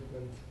write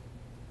better.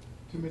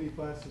 Too many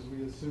classes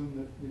we assume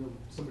that, you know,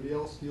 somebody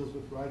else deals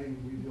with writing,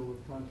 we deal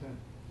with content.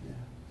 Yeah.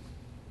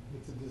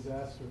 It's a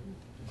disaster.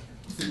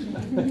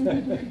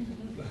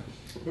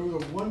 There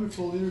was a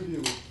wonderful interview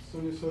with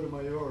Sonia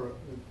Sotomayor,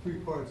 3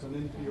 parts on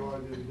NPR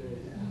the other day.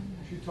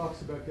 She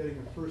talks about getting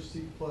a first C+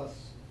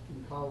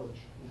 in college.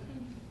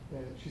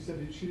 And she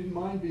said that she didn't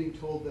mind being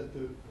told that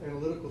the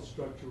analytical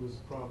structure was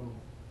a problem.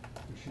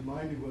 What she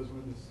minded was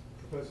when this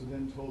professor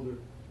then told her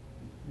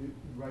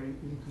writing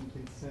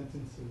incomplete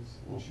sentences,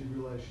 and she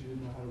realized she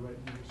didn't know how to write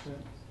another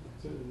sentence.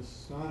 It's an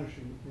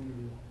astonishing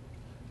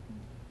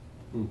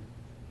interview.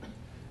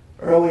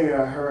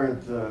 Earlier, I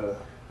heard the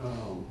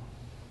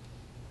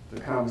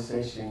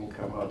conversation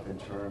come up in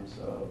terms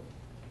of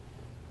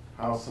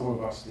how some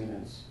of our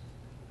students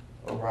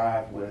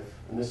arrive with,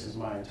 and this is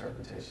my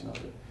interpretation of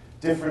it,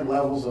 different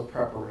levels of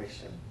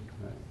preparation.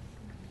 Right?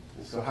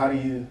 And so how do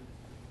you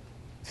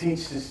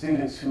teach the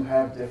students who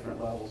have different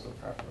levels of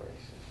preparation?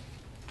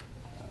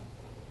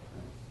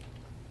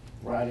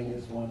 Writing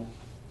is one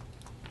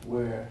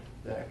where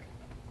that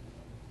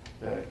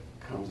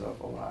comes up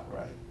a lot,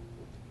 right?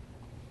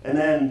 And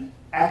then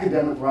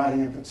academic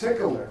writing in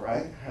particular,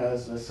 right,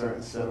 has a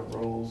certain set of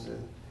rules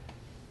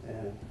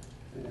and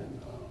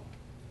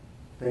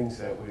things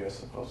that we are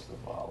supposed to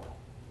follow.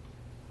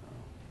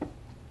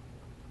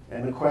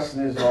 And the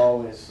question is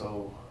always,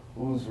 so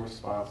who's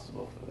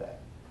responsible for that?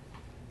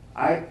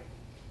 I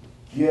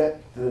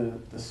get the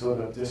sort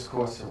of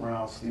discourse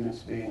around students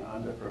being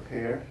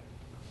underprepared,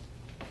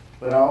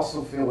 but I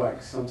also feel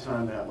like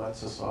sometimes that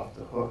lets us off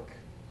the hook.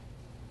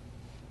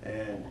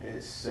 And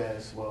it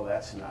says, well,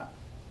 that's not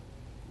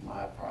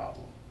my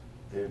problem.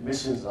 The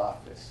admissions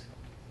office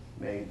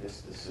made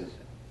this decision,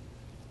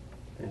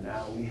 and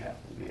now we have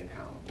to be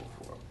accountable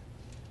for it.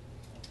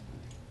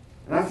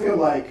 And I feel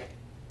like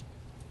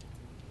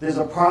there's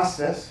a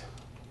process,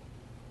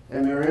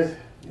 and there is,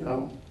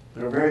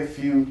 there are very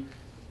few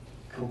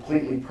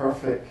completely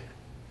perfect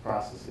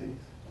processes,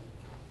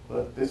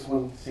 but this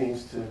one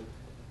seems to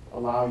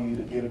allow you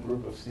to get a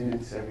group of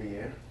students every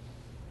year.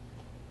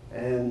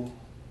 And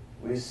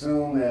we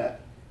assume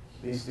that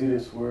these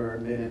students were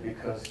admitted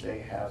because they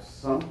have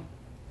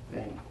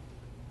something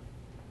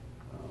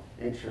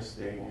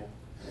interesting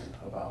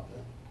about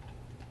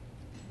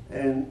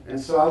them. And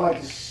so I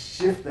like to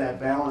shift that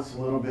balance a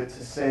little bit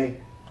to say,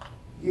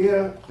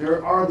 yeah,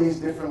 there are these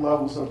different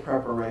levels of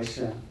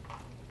preparation,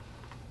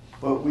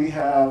 but we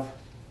have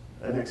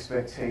an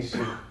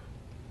expectation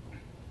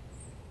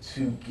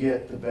to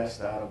get the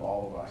best out of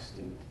all of our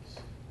students.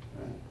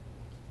 Right?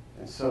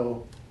 And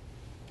so,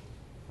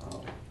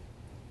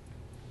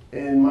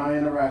 in my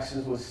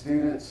interactions with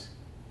students,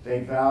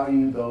 they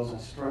value those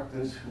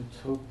instructors who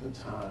took the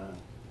time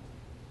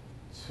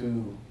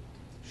to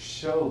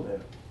show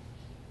them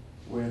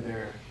where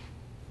their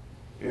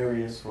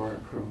areas for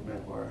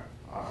improvement are,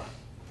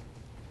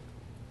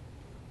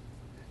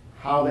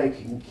 how they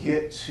can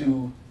get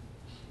to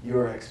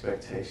your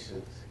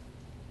expectations.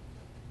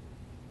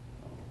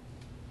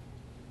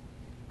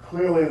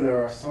 Clearly,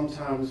 there are some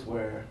times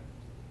where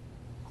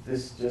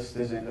this just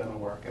isn't going to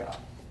work out.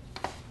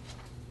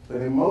 But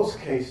in most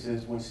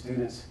cases, when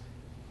students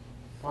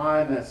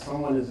find that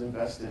someone is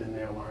invested in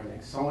their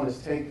learning, someone is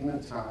taking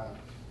the time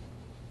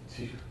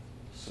to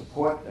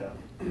support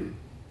them,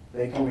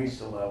 they can reach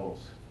the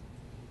levels,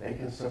 they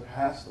can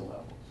surpass the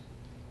levels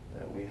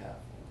that we have.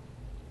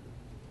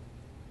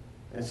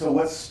 And so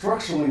what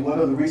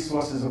are the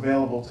resources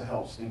available to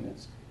help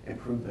students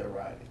improve their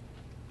writing?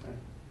 Right?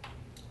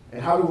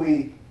 And how do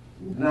we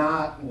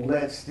not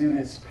let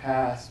students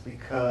pass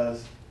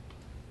because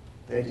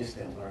they just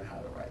didn't learn how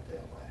to write their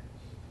way?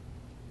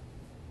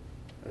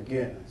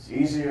 Again, it's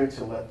easier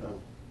to let them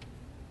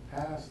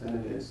pass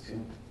than it is to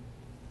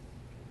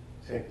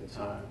take the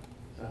time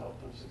to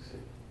help them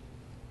succeed.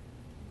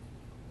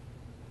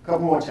 A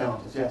couple more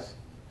challenges, yes?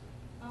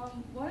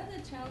 One of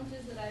the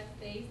challenges that I've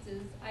faced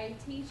is I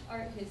teach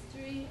art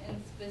history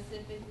and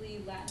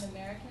specifically Latin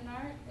American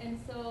art, and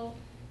so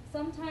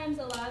sometimes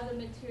a lot of the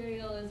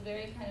material is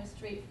very kind of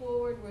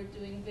straightforward. We're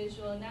doing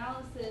visual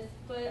analysis,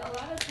 but a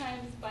lot of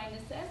times by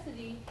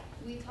necessity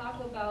we talk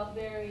about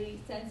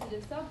very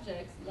sensitive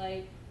subjects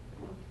like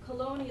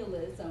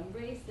colonialism,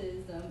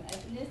 racism,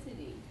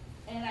 ethnicity,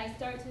 and I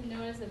start to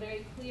notice a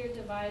very clear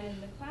divide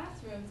in the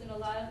classrooms, and a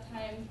lot of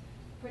times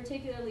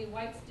particularly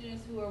white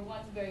students who are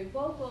once very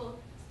vocal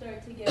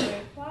start to get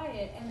very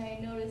quiet, and I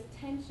notice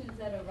tensions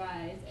that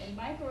arise and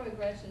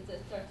microaggressions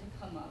that start to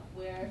come up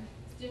where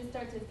students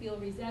start to feel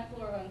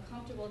resentful or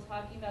uncomfortable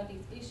talking about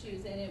these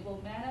issues, and it will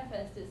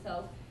manifest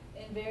itself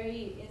in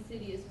very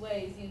insidious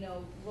ways,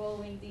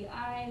 rolling the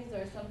eyes,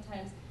 or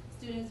sometimes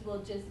students will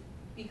just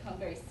become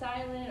very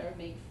silent or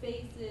make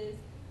faces,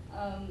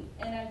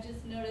 and I've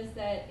just noticed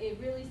that it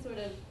really sort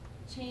of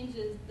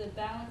changes the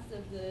balance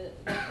of the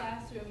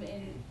classroom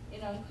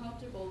in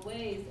uncomfortable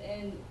ways,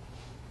 and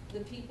the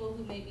people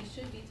who maybe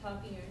should be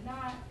talking are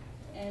not,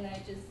 and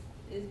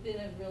it's been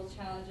a real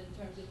challenge in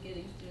terms of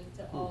getting students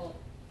to all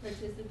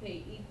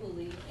participate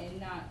equally and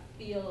not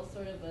feel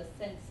sort of a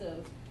sense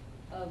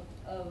of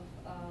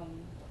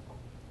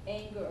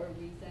anger or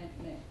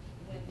resentment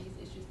when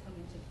these issues come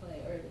into play,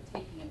 or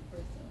taking it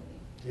personally.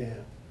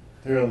 Yeah,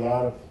 there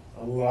are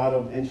a lot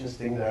of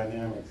interesting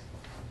dynamics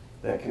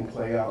that can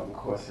play out in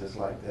courses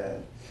like that.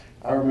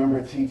 I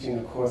remember teaching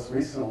a course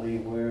recently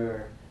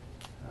where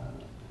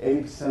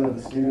 80% of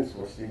the students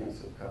were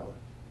students of color.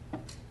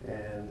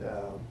 And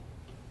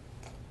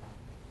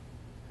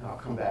I'll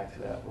come back to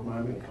that.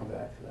 Remind me to come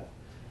back to that.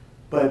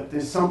 But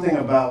there's something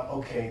about,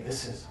 okay,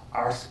 this is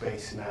our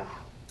space now.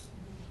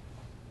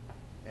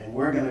 And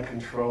we're going to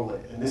control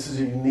it. And this is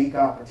a unique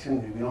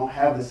opportunity. We don't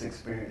have this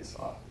experience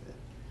often.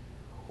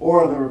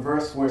 Or the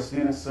reverse, where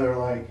students are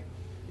like,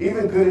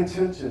 even good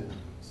intentions,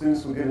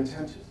 students with good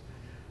intentions.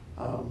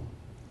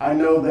 I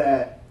know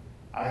that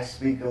I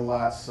speak a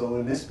lot, so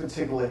in this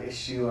particular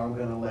issue, I'm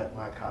going to let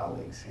my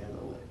colleagues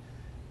handle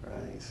it,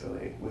 right? So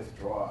they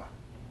withdraw.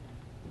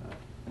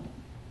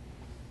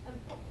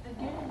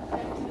 Again,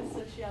 back to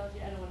the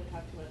sociology, I don't want to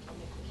talk too much, I'll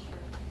make this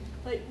short.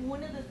 But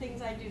one of the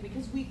things I do,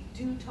 because we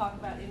do talk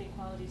about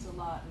inequalities a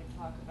lot, we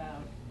talk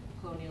about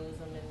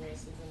colonialism and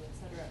racism, et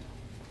cetera.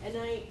 And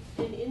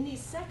in these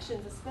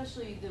sections,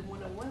 especially the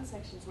one-on-one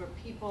sections where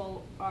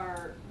people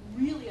are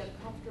really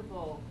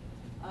uncomfortable,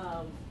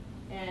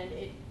 and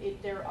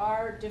there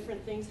are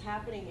different things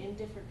happening in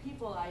different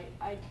people,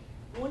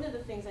 one of the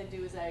things I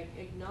do is I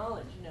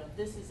acknowledge,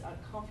 this is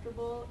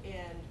uncomfortable,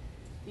 and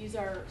these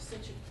are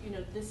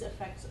this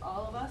affects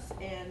all of us,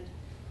 and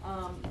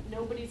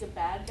nobody's a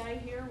bad guy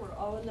here. We're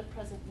all in the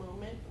present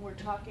moment. We're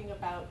talking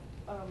about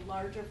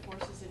larger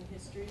forces in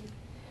history,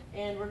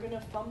 and we're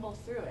gonna fumble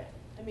through it.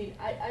 I mean,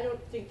 I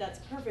don't think that's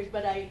perfect,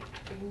 but I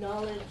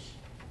acknowledge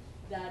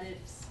that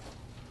it's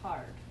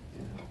hard.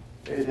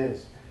 Yeah, it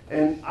is.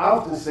 And I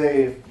often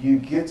say, if you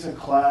get to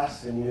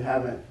class and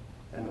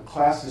the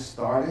class has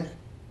started,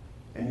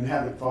 and you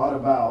haven't thought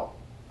about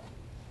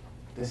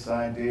this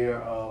idea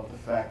of the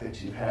fact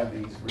that you have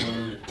these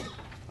really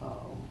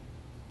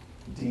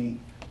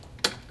deep,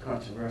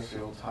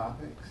 controversial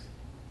topics,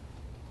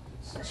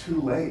 it's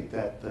too late.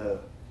 That the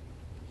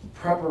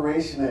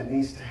preparation that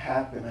needs to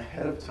happen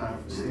ahead of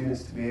time for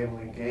students to be able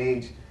to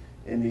engage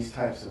in these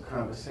types of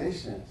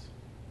conversations.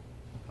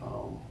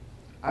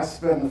 I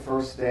spend the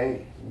first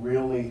day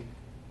really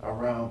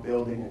around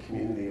building a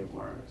community of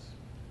learners.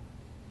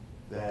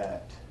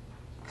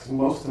 Because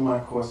most of my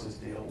courses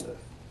deal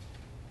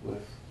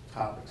with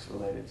topics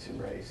related to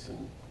race,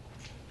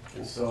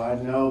 and so I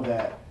know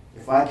that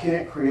if I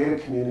can't create a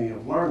community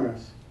of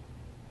learners,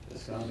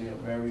 it's going to be a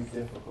very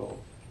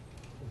difficult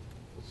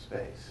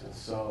space. And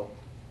so,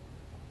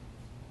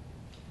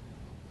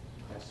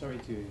 sorry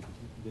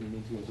didn't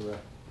mean to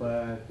interrupt,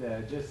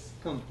 but just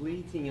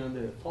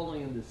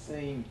following on the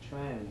same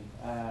trend,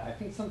 I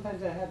think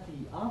sometimes I have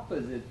the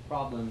opposite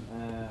problem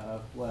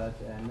of what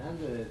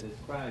Nanda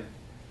described,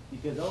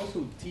 because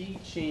also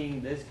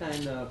teaching this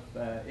kind of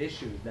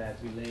issues that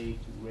relate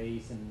to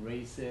race and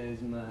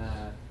racism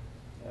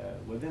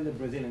within the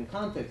Brazilian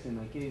context, in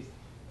my case,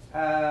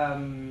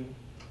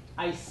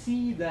 I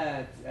see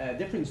that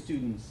different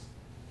students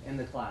in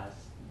the class,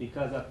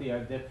 because of their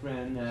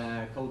different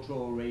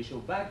cultural, racial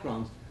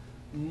backgrounds,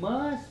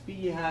 must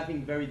be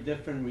having very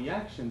different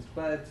reactions,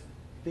 but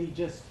they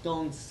just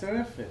don't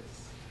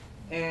surface.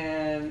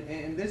 And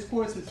in this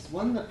course, it's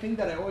one of the things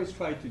that I always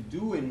try to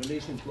do in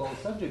relation to all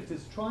subjects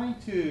is try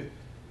to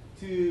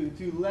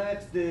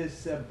let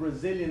this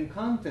Brazilian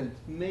content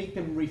make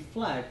them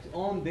reflect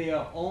on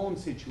their own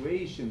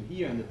situation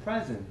here in the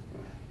present.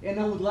 And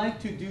I would like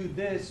to do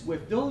this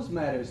with those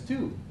matters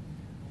too.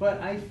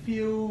 But I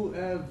feel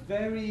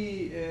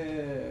very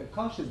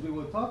cautious. We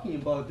were talking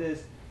about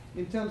this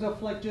in terms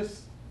of like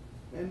just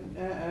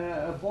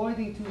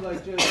avoiding to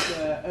like just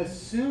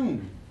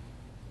assume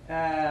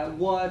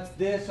what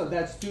this or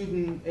that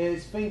student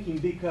is thinking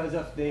because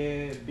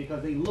they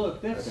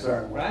look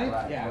different,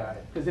 right? Yeah.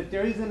 Because if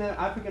there is an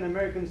African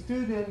American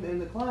student in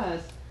the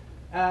class,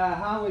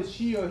 how is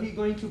she or he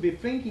going to be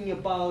thinking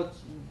about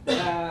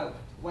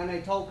when I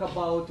talk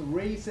about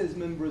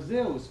racism in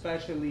Brazil,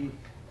 especially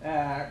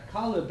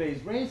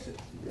color-based racism?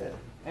 Yeah.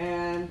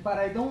 But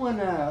I don't want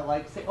to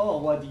like say, oh,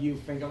 what do you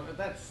think of it?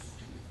 That's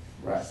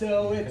right.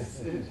 So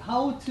it's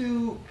how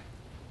to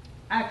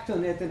act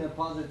on it in a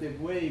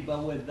positive way,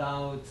 but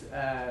without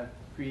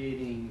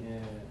creating,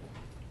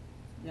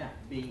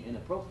 being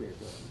inappropriate.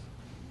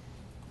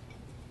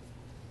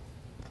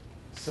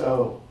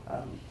 So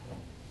I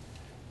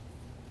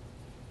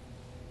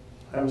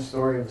have a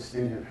story of a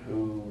student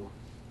who,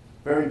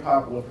 very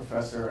popular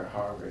professor at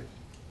Harvard,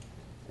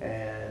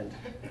 and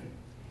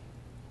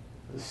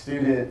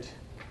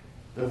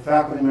the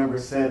faculty member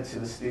said to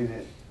the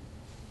student,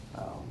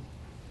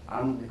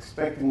 I'm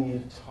expecting you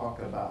to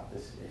talk about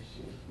this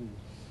issue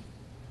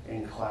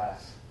in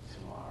class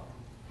tomorrow.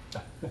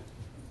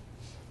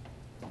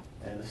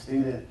 And the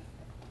student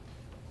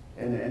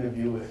in the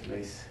interview with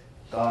me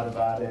thought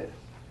about it,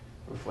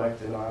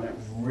 reflected on it,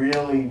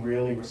 really,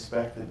 really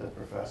respected the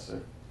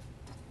professor,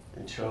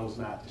 and chose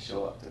not to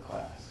show up to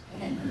class.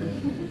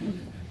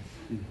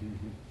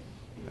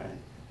 Right?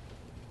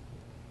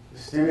 The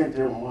student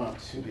didn't want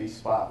to be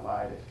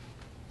spotlighted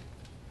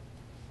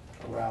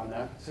around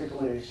that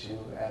particular issue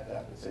at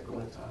that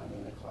particular time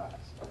in the class.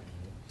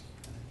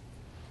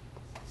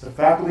 It's a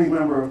faculty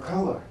member of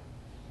color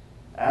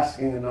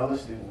asking another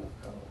student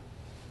of color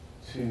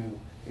to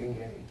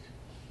engage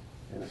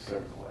in a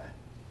certain way.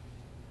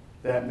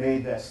 That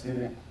made that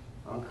student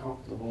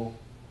uncomfortable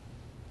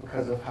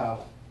because of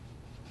how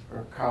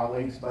her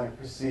colleagues might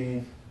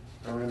perceive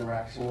her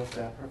interaction with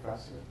that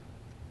professor,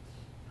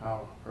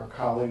 how her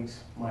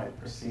colleagues might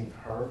perceive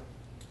her.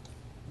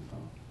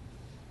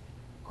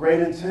 Great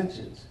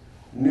intentions,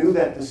 knew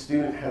that the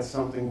student had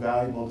something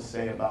valuable to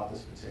say about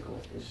this particular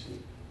issue,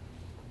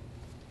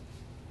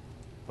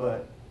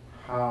 but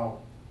how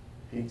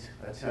he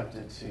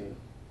attempted to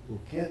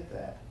get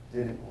that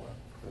didn't work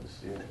for the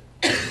student.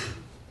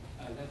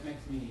 That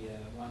makes me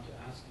want to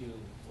ask you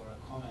for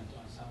a comment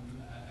on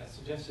a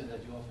suggestion that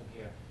you often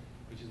hear,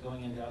 which is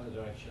going in the other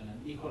direction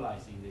and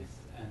equalizing this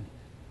and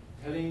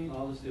telling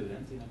all the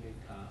students in a big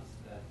class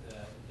that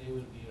they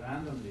will be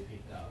randomly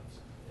picked out,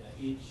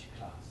 each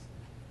class,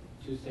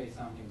 to say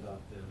something about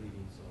the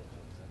reading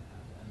circles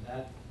and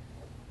that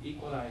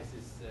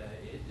equalizes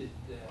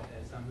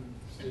some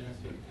students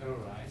feel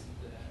terrorized,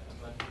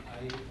 but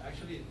I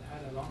actually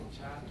had a long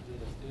chat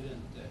with a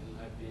student who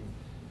had been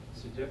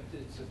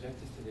subjected to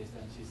this,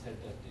 and she said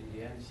that in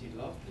the end she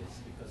loved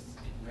this because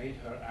it made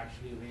her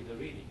actually read the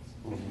readings.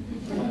 A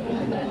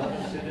lot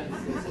of students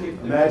skip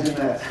the Imagine readings,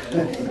 that.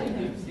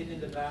 they sit in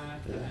the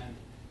back,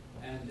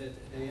 and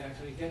they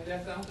actually get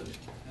left out of it.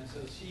 And so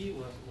she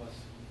was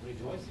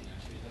rejoicing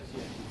actually that she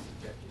had been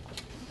subjected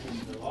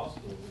to the law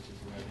school, which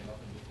is where they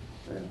often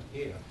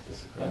here.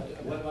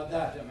 But what about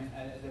that? I mean,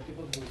 the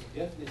people who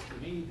suggest this to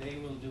me, they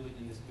will do it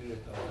in the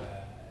spirit of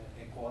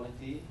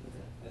equality,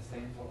 the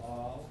same for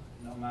all,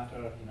 no matter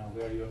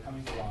where you're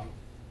coming from.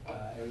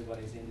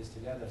 Everybody's in this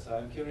together. So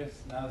I'm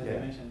curious now that you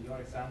mentioned your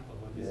example.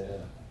 What this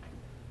is.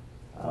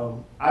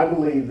 I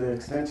believe the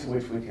extent to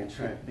which we can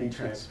be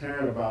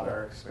transparent about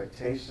our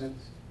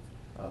expectations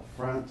up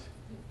front,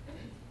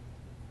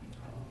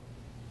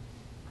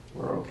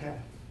 we're okay.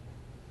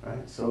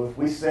 Right? So if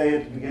we say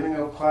at the beginning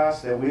of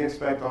class that we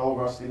expect all of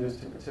our students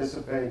to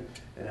participate,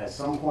 and at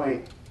some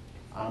point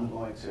I'm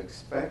going to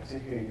expect to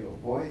hear your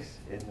voice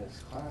in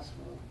this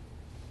classroom,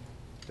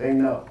 they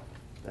know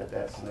that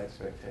that's an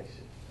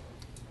expectation.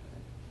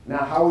 Now,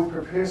 how we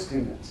prepare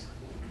students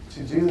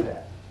to do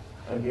that,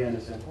 again,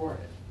 is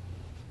important.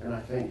 And I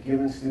think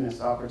giving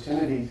students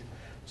opportunities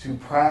to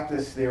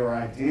practice their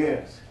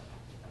ideas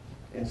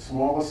in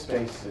smaller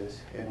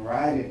spaces, in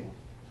writing,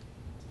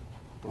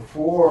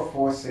 before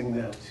forcing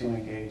them to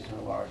engage in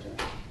a larger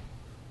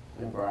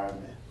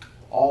environment,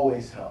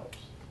 always helps.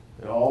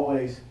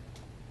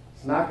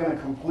 It's not going to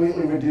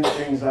completely reduce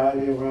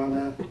anxiety around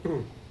that.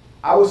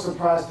 I was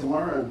surprised to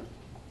learn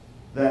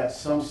that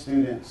some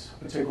students,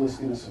 particularly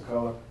students of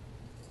color,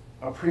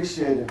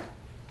 appreciated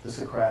the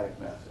Socratic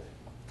method.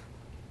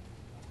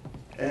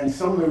 And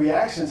some of the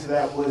reaction to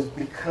that was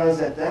because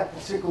at that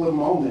particular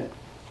moment,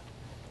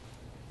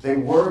 they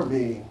were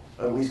being,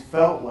 or at least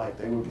felt like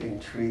they were being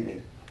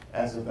treated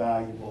as a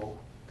valuable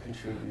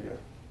contributor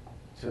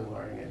to the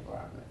learning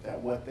environment, that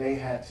what they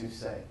had to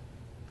say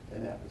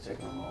in that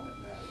particular moment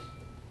mattered.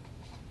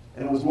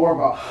 And it was more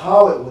about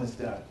how it was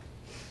done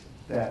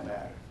that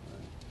mattered.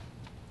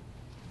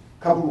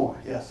 Couple more,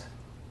 yes?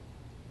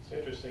 It's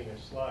interesting, your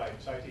slide,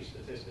 so I teach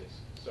statistics,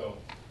 so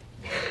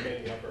I'm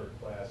in the upper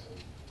class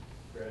and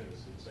graduate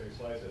students, so your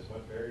slide says,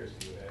 what barriers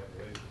do you have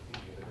related to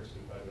teaching a diverse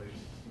student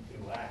population?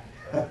 You lack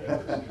a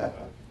diverse student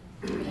population.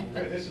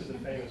 Right, this is the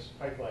famous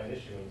pipeline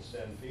issue in the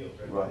STEM field,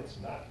 right? Right. It's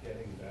not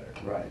getting better.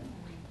 Right.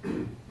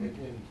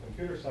 In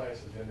computer science,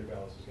 the gender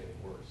balance is getting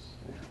worse.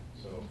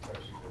 So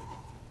perhaps you could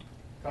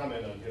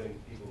comment on getting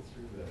people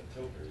through the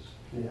filters.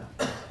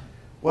 Yeah.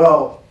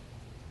 Well,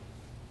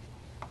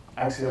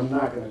 actually, I'm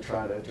not going to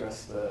try to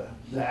address the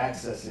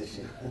access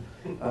issue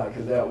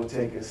because that would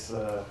take us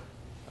the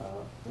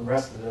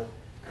rest of the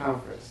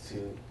conference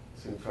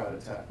to try to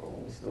tackle,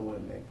 and we still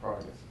wouldn't make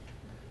progress.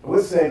 I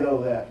would say,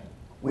 though, that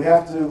we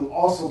have to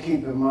also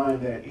keep in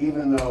mind that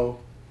even though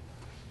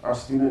our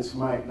students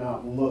might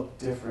not look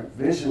different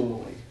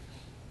visually,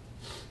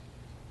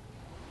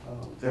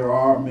 there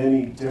are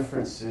many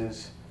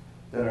differences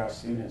that our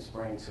students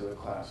bring to the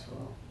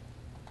classroom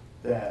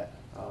that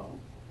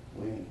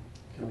we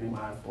can be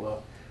mindful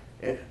of.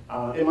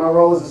 In my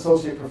role as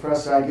associate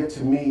professor, I get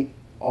to meet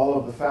all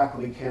of the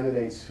faculty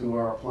candidates who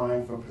are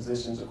applying for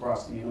positions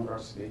across the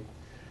university.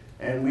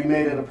 And we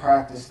made it a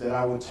practice that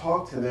I would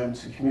talk to them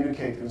to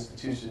communicate the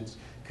institution's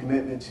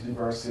commitment to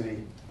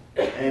diversity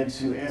and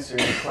to answer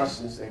any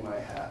questions they might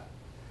have.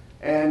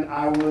 And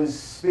I was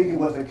speaking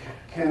with a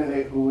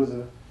candidate who was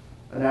an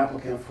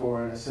applicant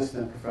for an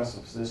assistant professor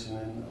position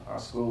in our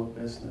School of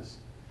Business.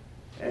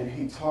 And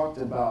he talked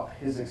about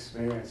his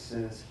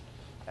experiences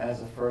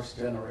as a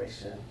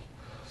first-generation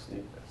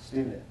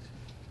student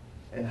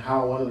and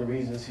how one of the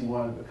reasons he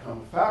wanted to become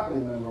a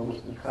faculty member was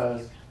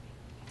because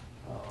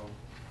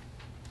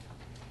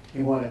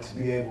he wanted to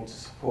be able to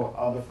support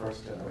other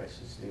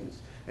first-generation students.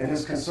 And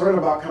his concern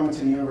about coming to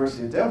the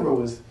University of Denver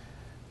was,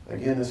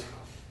 again, this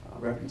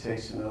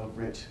reputation of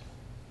rich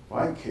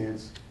white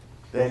kids,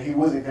 that he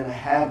wasn't going to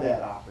have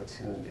that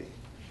opportunity.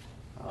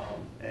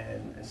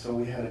 And so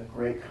we had a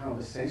great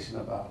conversation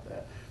about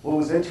that. What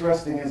was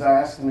interesting is I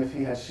asked him if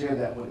he had shared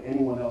that with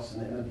anyone else in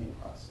the interview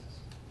process.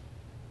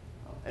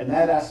 And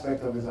that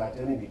aspect of his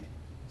identity,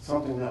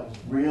 something that was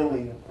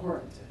really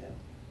important to him,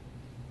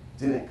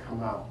 didn't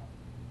come out,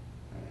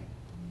 right?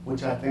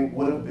 Which I think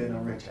would have been a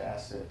rich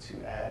asset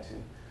to add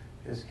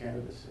to his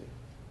candidacy.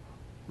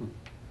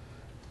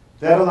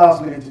 That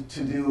allows me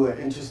to do an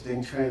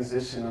interesting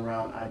transition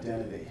around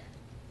identity.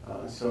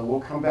 So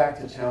we'll come back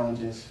to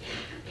challenges,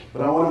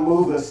 but I want to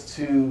move us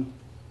to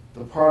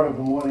the part of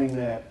the morning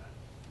that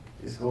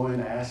is going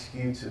to ask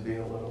you to be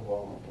a little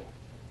vulnerable.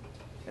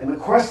 And the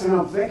question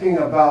I'm thinking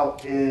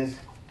about is,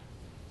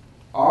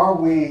 are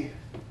we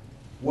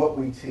what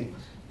we teach?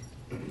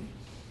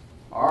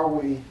 Are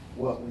we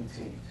what we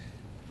teach?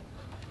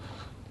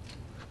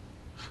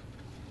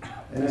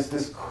 And it's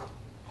this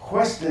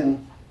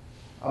question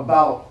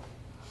about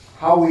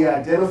how we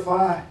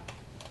identify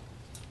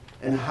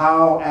and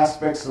how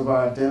aspects of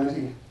our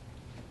identity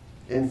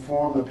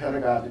inform the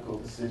pedagogical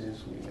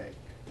decisions we make?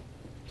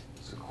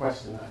 It's a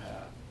question I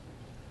have.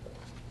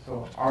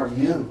 So are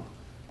you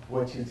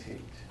what you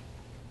teach?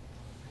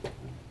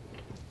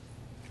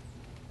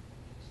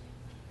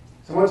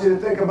 So I want you to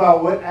think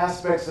about what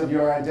aspects of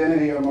your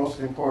identity are most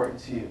important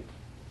to you.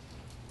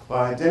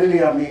 By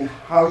identity, I mean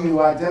how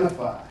you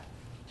identify.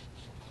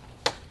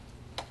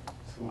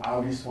 Some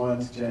obvious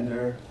ones: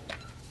 gender,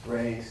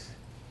 race,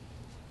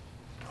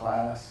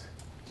 class,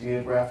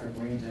 geographic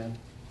region,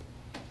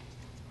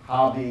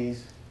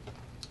 hobbies,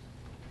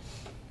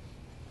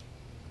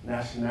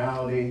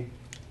 nationality.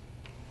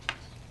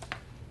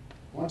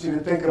 I want you to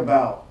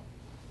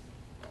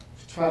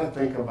try to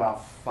think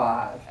about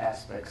 5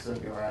 aspects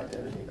of your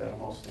identity that are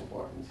most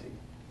important to you.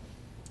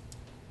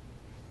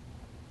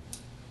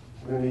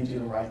 We're going to need you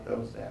to write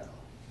those down.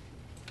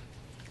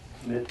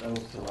 Commit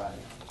those to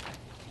writing.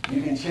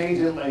 You can change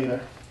it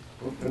later,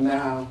 but for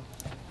now,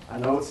 I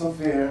know it's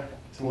unfair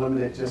to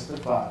limit it just to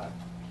 5,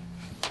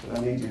 but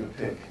I need you to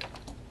pick.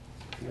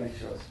 Make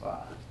sure it's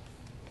 5.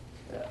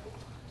 Yeah.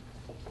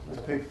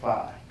 Let's pick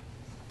 5.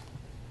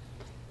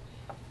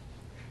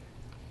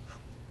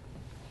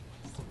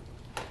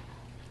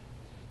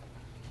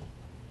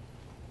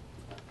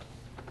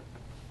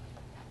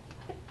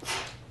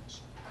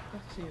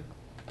 That's you.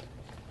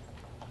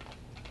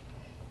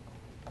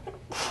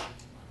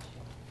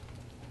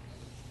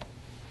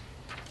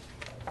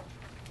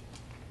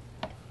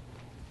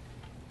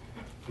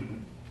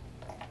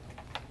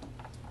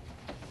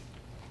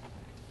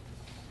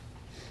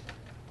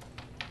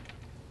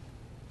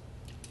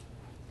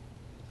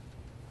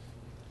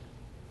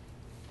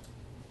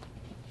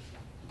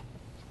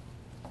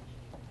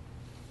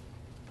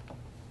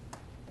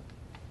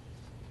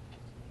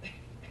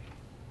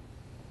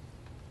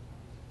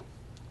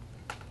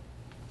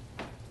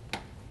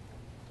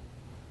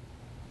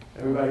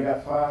 Everybody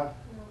got 5?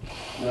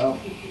 No?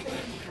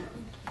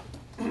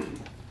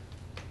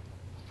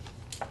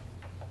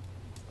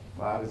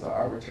 5 is an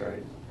arbitrary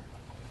number.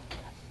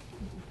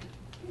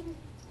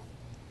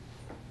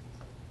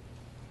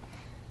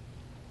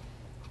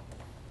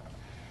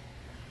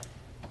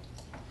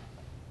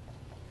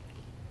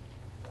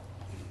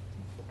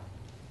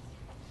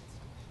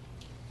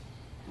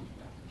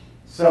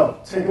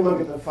 So, take a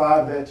look at the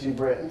 5 that you've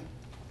written.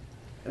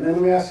 And then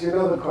let me ask you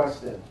another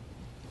question.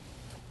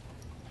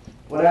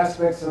 What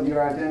aspects of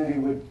your identity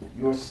would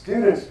your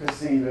students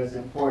perceive as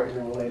important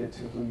and related to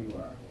who you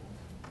are?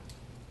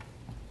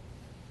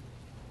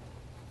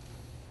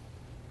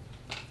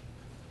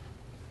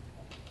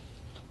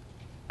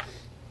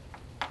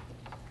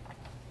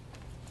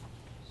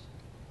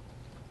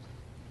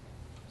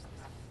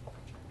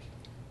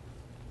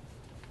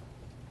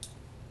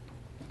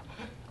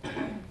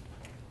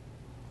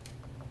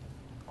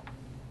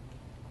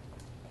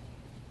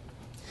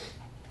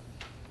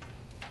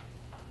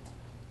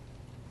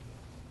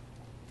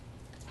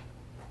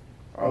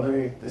 Are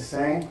they the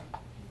same?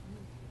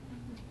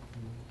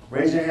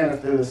 Raise your hand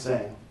if they're the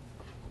same.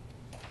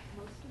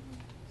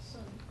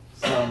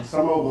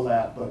 Some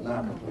overlap, but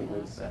not completely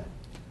the same.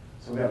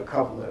 So we have a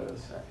couple that are the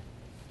same.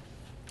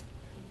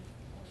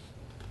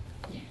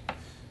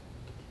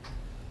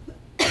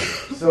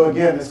 So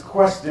again, this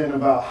question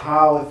about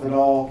how, if at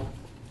all,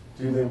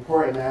 do the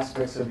important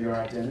aspects of your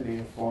identity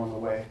inform the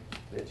way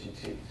that you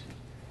teach.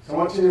 So I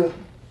want you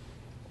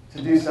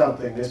to do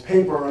something. There's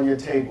paper on your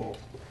table.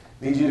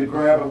 I need you to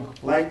grab a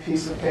blank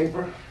piece of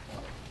paper.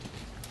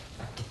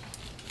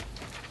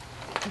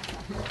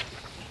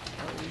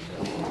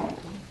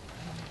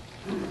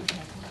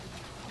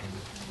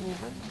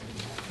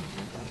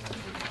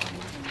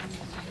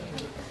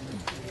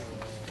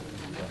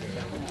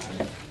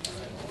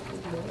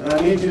 And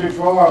I need you to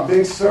draw a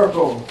big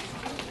circle.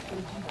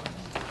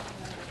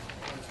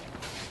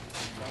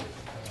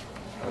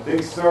 A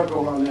big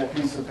circle on that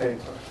piece of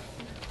paper.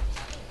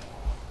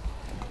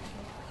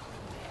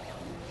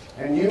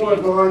 And you are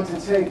going to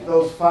take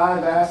those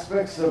 5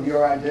 aspects of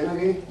your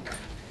identity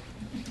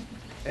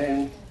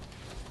and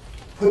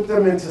put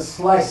them into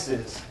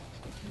slices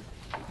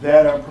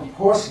that are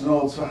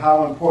proportional to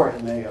how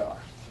important they are.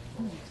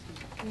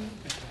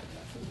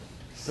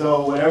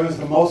 So whatever's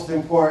the most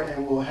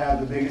important will have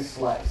the biggest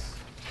slice.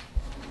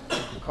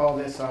 We call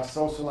this our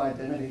social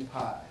identity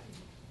pie.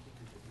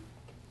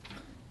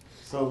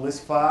 So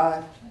list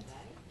 5.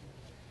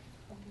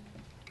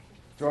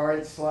 Draw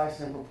each slice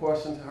in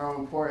proportion to how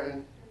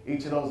important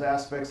each of those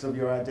aspects of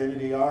your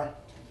identity are.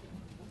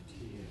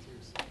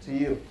 To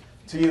you.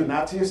 To you,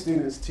 not to your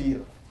students, to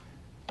you.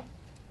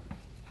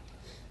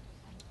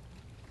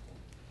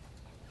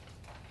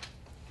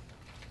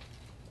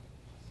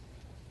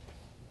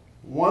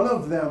 One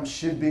of them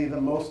should be the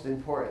most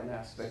important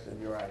aspect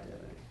of your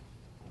identity.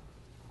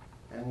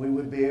 And we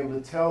would be able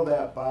to tell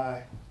that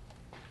by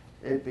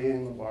it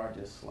being the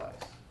largest slice.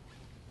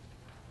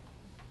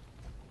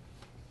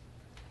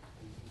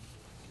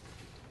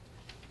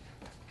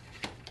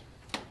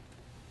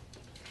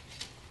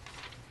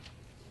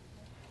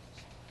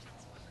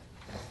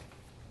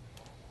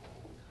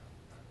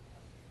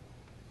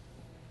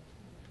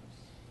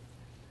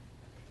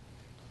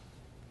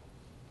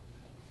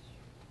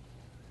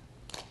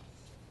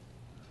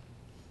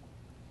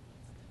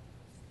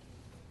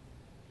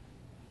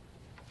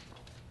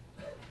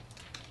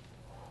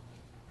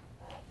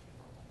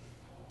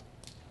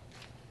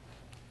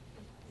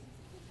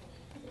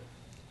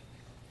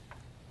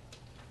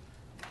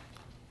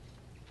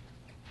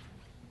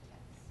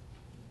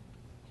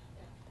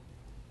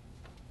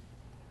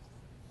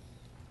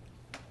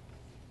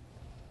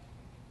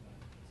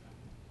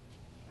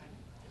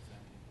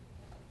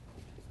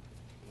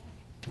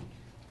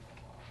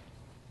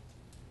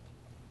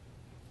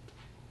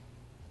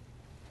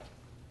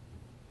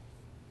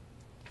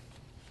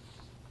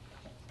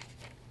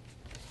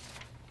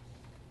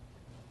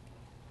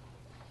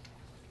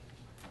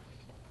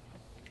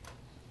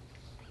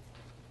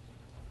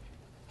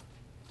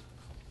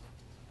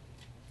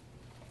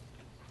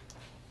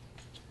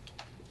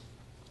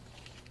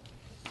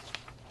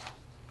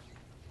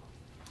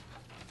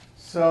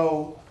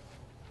 So,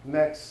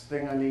 next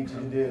thing I need you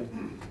to do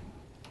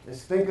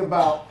is think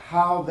about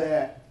how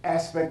that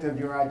aspect of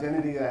your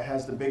identity that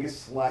has the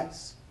biggest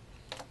slice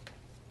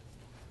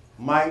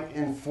might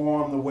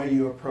inform the way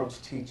you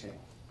approach teaching.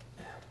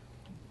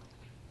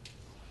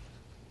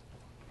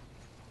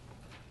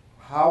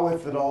 How,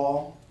 if at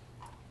all,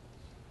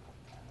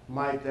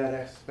 might that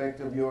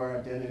aspect of your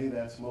identity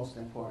that's most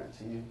important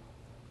to you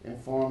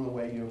inform the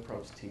way you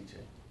approach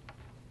teaching?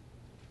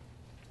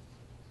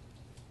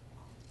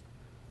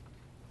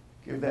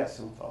 Give that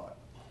some thought.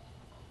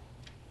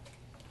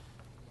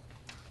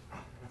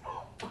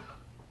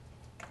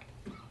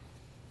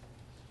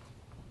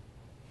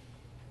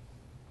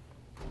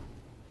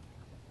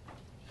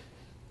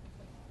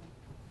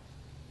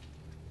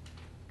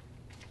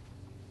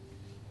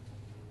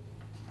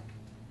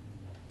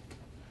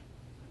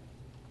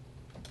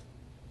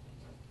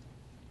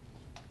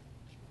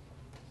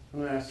 I'm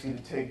going to ask you to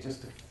take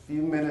just a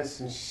few minutes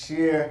and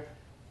share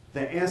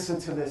the answer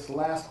to this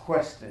last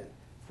question.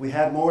 If we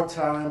had more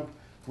time,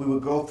 we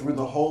would go through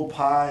the whole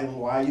pie and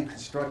why you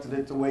constructed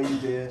it the way you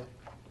did.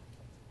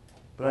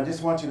 But I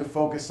just want you to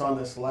focus on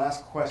this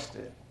last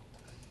question.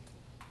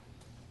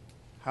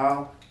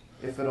 How,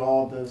 if at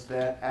all, does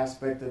that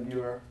aspect of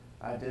your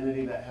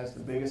identity that has the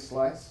biggest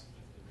slice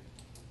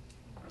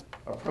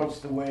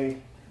approach the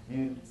way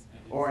you,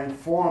 or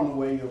inform the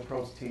way you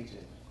approach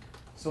teaching?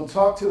 So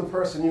talk to the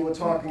person you were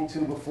talking to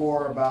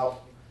before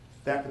about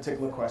that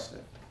particular question.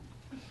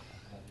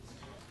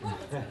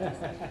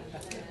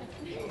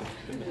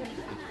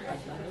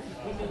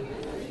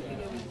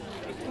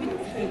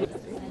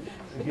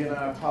 Again,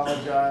 I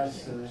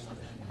apologize to the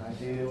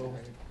ideal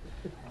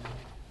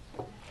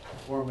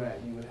format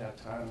you would have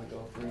time to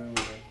go through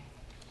and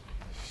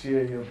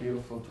share your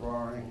beautiful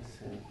drawings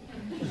and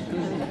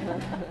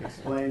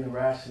explain the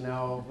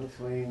rationale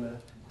between the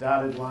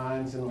dotted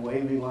lines and the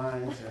wavy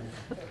lines.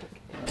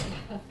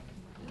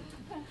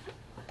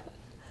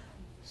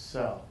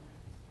 So,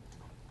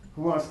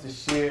 who wants to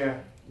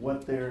share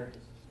what their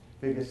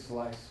biggest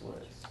slice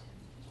was?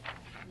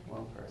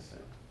 One person.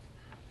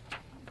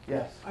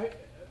 Yes?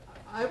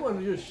 I want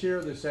to just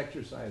share this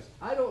exercise.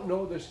 I don't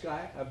know this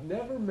guy. I've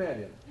never met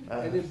him.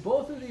 And in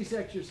both of these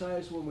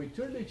exercises, when we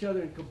turn to each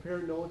other and compare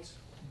notes,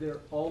 they're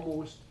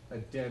almost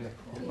identical.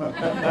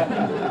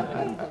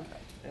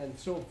 And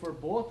so for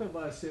both of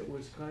us, it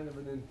was kind of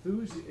an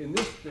enthusiasm. In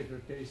this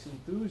particular case,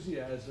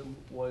 enthusiasm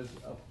was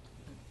a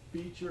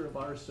feature of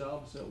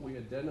ourselves that we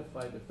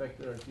identified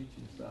affected our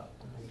teaching style.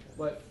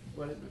 But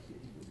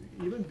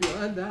even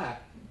beyond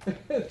that,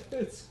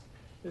 it's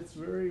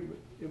very,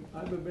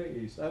 I'm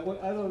amazed. I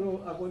don't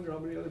know, I wonder how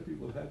many other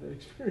people have had that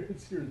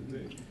experience here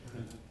today.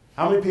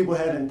 How many people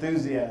had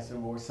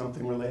enthusiasm or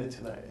something related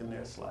to that in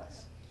their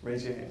slice?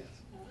 Raise your hands.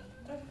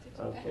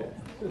 Okay.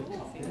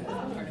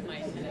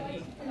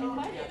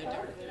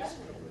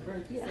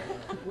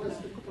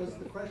 Was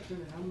the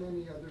question how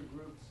many other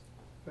groups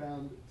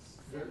found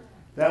their...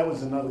 That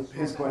was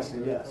his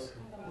question, yes.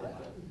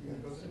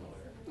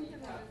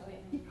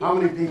 How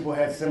many people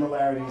had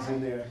similarities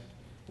in there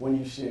when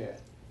you shared?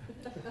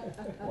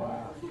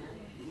 Wow.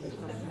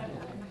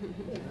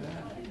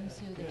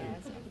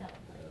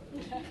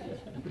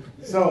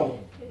 So,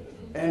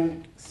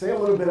 and say a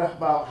little bit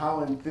about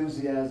how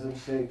enthusiasm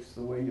shapes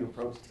the way you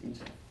approach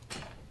teaching.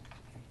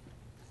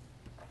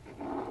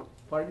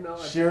 Pardon now?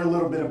 Share a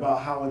little bit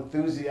about how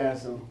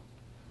enthusiasm...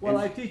 Well,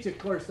 I teach a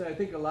course that I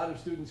think a lot of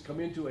students come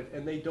into it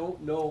and they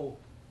don't know,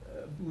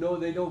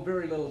 they know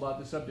very little about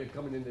the subject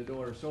coming in the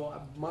door. So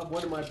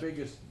one of my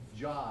biggest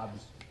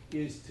jobs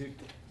is to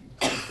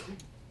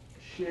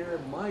share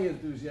my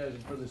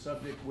enthusiasm for the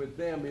subject with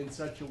them in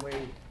such a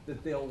way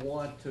that they'll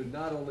want to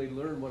not only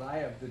learn what I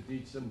have to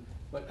teach them,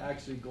 but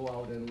actually go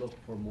out and look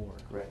for more.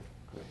 Great,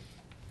 great.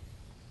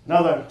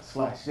 Another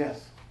slice,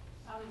 yes.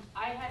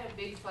 I had a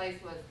big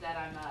slice was that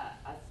I'm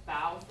a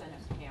spouse and a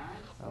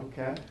parent.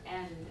 Okay.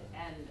 And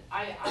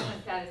I'm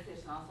a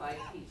statistician also. I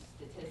teach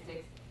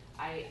statistics.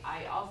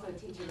 I also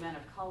teach a men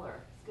of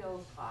color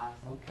skills class.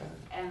 Okay.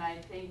 And I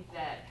think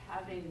that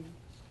having,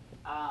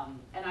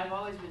 and I've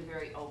always been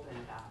very open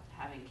about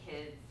having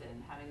kids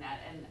and having that.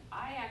 And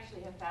I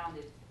actually have found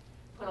it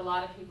put a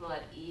lot of people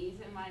at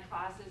ease in my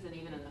classes, and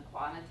even in the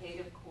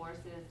quantitative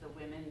courses, the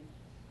women,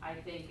 I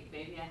think,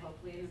 maybe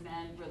hopefully the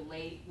men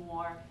relate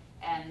more.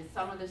 And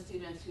some of the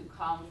students who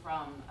come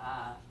from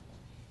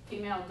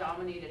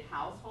female-dominated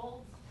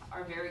households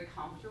are very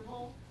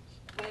comfortable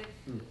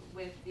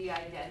with the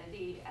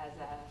identity as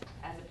a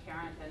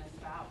parent and a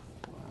spouse.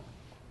 Wow.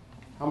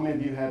 How many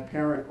of you had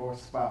parent or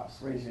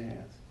spouse? Raise your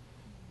hands.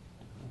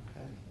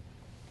 Okay.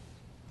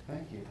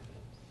 Thank you.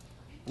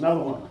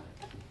 Another one.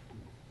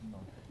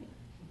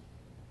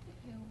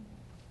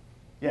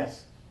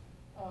 Yes.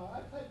 I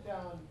put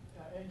down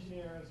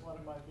engineer as one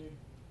of my big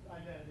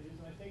identities,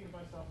 and I think of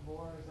myself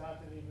more as that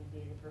than even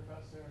being a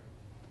professor.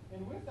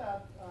 And with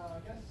that,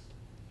 I guess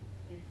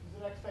there's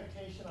an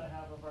expectation I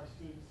have of our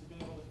students to be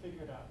able to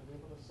figure it out, to be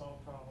able to solve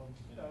problems,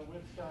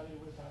 with study,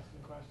 with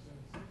asking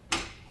questions.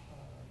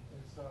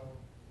 And so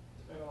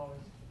they don't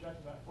always get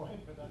to that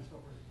point, but that's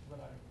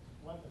what I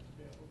want them to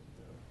be able to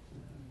do.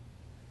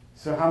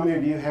 So how many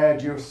of you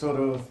had your sort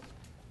of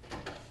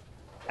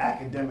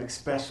academic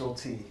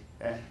specialty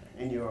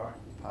in your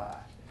pie?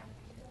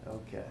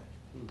 Okay.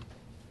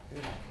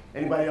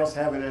 Anybody else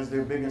have it as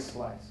their biggest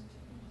slice?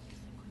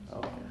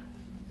 Okay.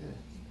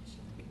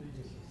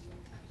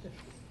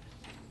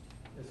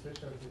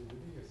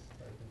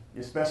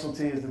 Your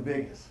specialty is the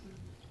biggest.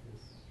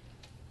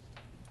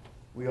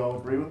 We all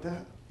agree with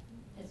that?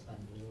 That's fine.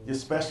 Your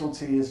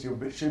specialty is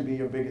should be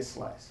your biggest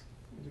slice.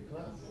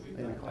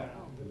 In the class.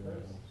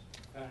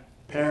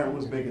 Parent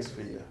was biggest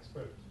for you.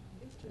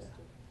 Yeah.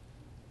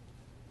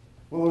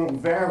 Well, it'll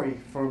vary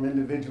from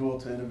individual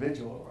to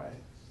individual,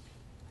 right?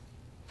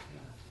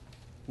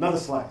 Another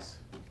slice.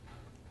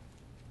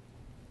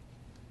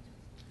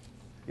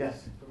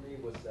 Yes? For me,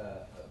 it was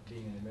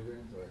being an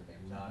immigrant or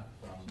not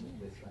from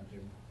this country.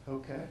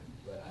 Okay.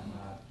 But I'm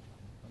not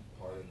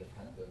part of the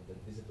kind of the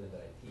discipline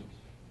that I teach.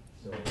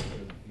 So there's a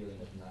feeling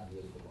of not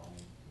really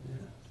belonging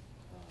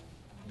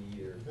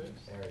here in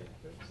this area.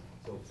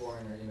 So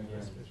foreigner,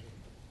 immigrant,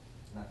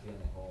 not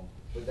feeling at home.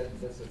 But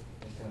that's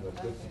kind of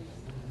a good thing.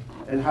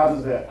 And how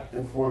does that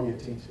inform your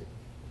teaching?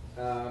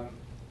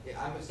 Yeah,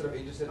 I'm sort of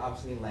interested,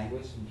 obviously, in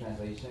language and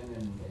translation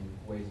and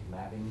ways of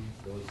mapping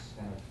those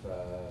kind of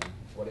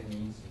what it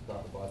means to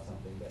talk about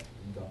something that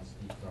you don't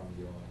speak from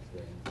your own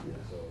experience.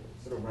 Yeah. So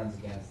it sort of runs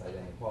against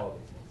identity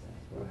politics in a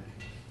sense.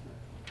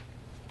 Right.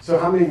 So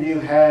how many of you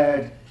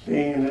had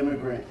being an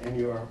immigrant in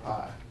your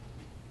pie?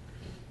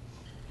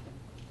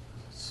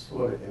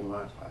 Sort of in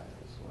my pie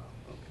as well.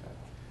 Okay.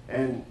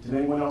 And did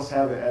anyone else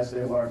have it as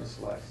their largest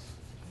slice?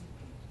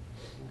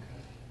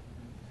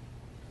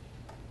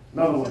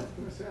 Another one.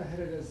 I had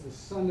it as the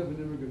son of an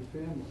immigrant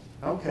family.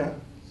 Okay.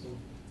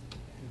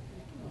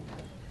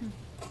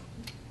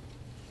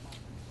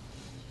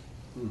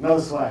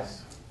 Another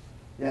slice.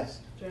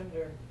 Yes.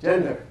 Gender.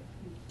 Gender.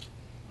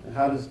 And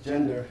how does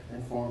gender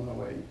inform the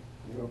way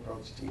you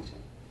approach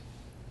teaching?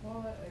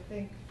 Well, I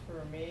think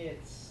for me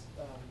it's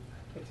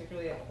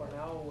particularly at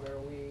Cornell where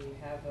we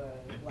have a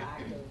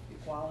lack of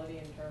equality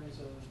in terms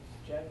of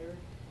gender.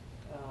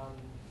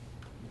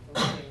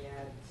 Looking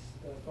at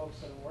the folks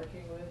that I'm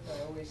working with,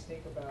 I always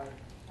think about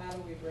how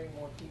do we bring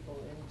more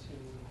people into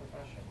the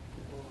profession,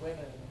 people,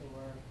 women who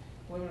are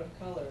women of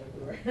color,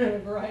 who are a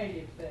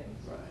variety of things.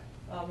 Right.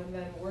 And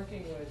then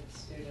working with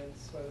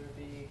students, whether it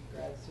be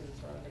grad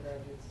students or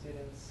undergraduate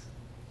students,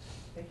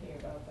 thinking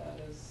about that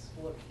is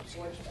what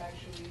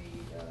actually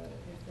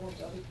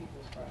informs other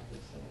people's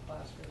practice in the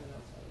classroom and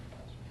outside the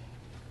classroom.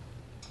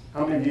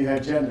 How many of you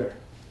had gender?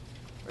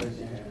 Raise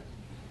your hand.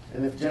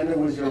 And if gender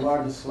was your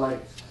largest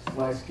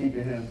slice, keep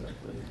your hands up,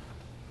 please.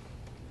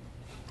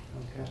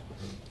 Okay.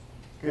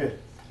 Good.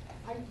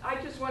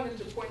 I just wanted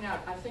to point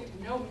out, I think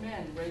no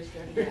men raised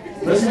their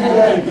hands. Let's do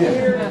that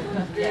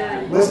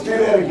again. Let's do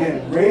that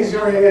again. Raise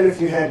your hand if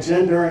you had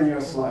gender in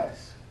your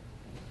slice.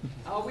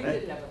 Oh, we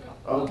did have a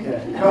couple.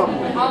 Okay. Couple.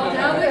 Oh,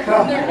 now they're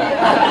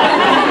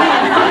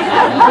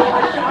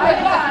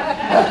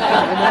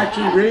I'm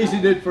actually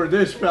raising it for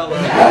this fella.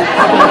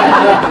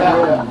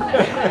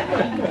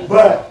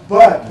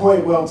 But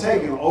point well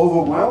taken.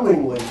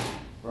 Overwhelmingly,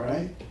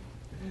 right?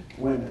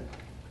 Women.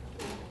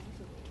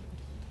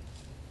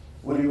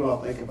 What do you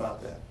all think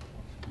about that?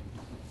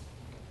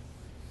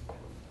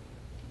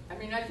 I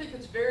mean, I think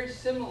it's very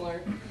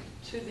similar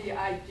to the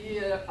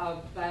idea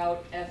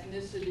about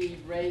ethnicity,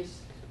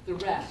 race, the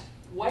rest.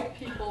 White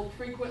people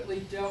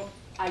frequently don't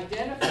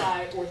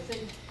identify or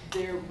think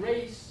their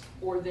race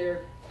or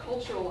their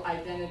cultural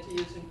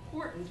identity is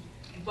important,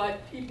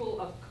 but people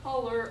of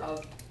color,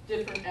 of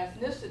different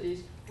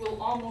ethnicities, will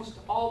almost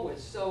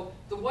always. So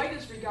the white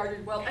is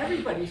regarded, well,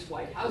 everybody's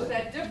white. How's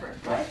that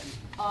different, right?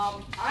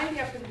 I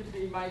happen to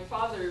be, my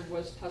father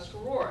was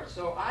Tuscarora,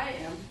 so I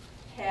am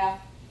half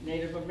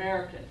Native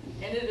American.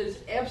 And it is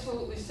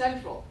absolutely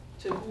central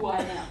to who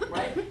I am,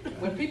 right?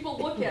 When people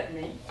look at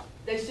me,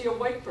 they see a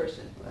white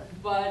person.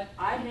 But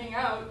I hang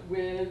out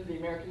with the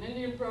American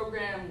Indian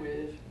program,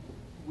 with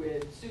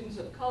students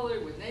of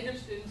color, with Native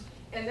students,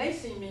 and they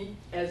see me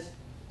as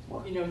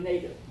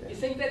Native. You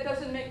think that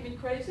doesn't make me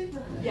crazy?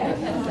 Yes.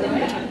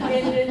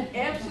 And it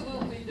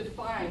absolutely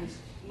defines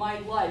my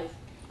life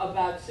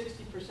about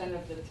 60%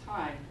 of the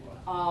time,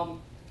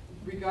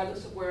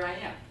 regardless of where I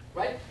am,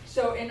 right?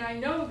 So, and I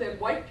know that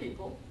white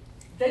people,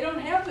 they don't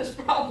have this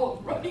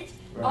problem, right?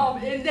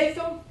 And they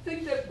don't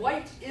think that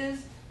white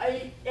is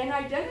an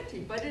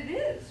identity, but it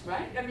is,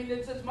 right? I mean,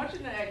 it's as much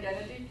an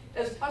identity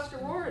as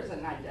Tuscarora is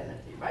an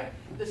identity, right?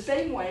 The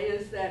same way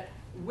is that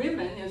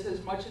women is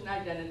as much an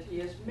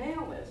identity as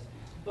male is,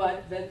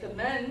 but that the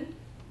men,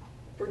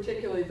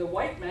 particularly the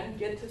white men,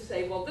 get to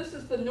say, well, this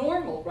is the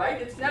normal, right?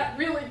 It's not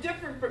really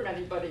different from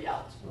anybody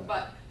else,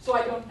 but so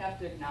I don't have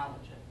to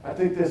acknowledge it. I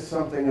think there's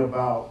something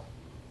about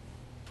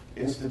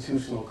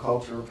institutional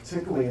culture,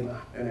 particularly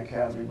in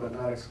academy, but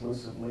not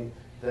exclusively,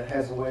 that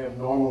has a way of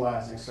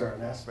normalizing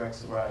certain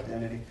aspects of our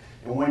identity.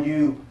 And when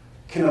you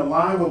can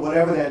align with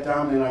whatever that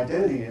dominant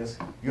identity is,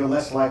 you're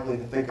less likely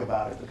to think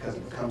about it because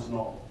it becomes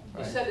normal.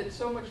 Right? You said it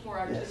so much more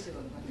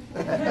articulately.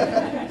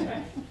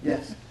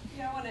 Yes.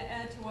 Yeah, I want to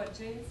add to what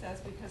Jane says,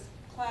 because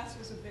class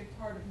was a big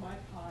part of my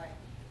pie.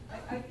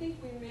 I think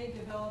we may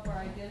develop our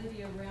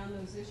identity around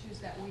those issues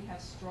that we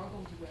have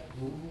struggled with.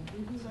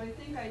 So I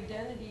think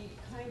identity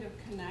kind of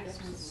connects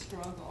with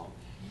struggle.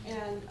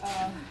 And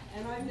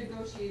I've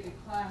negotiated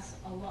class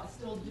a lot,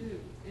 still do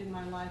in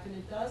my life, and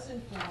it does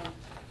inform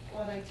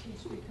what I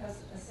teach, because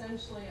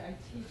essentially I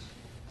teach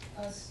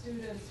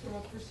students from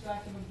a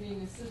perspective of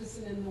being a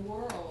citizen in the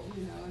world,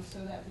 you know, and so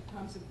that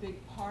becomes a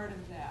big part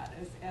of that,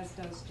 as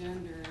does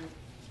gender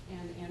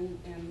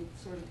and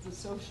sort of the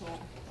social,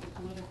 the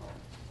political.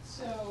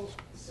 So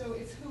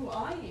it's who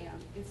I am.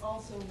 It's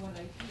also what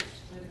I teach.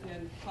 But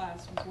again,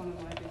 class was one of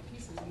my big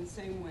pieces, in the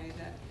same way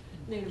that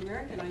Native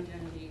American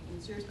identity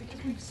was yours,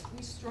 because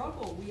we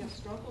struggle. We have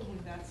struggled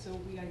with that, so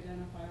we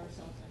identify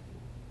ourselves, I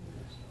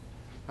think.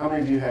 How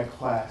many of you had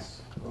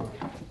class? Or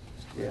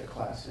you had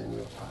class in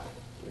your pie?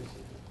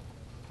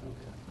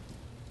 Okay.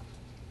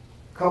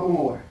 Couple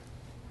more.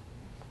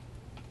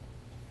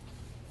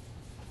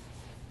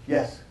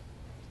 Yes?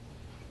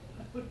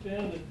 I put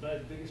down that my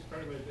biggest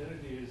part of my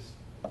identity is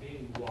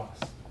being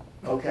lost.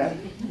 Okay.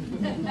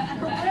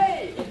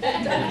 Hooray!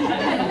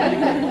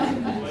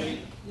 White,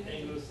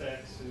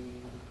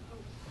 Anglo-Saxon,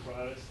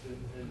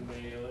 Protestant, and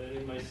male, and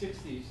in my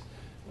 60s,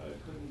 I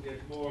couldn't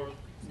get more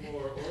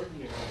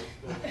organized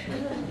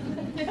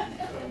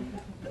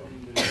from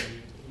the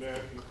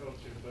American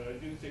culture, but I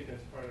do think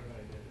that's part of my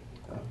identity.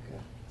 Okay.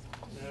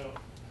 Now,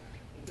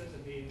 it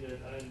doesn't mean that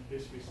I'm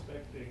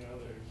disrespecting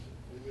others.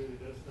 It really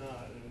does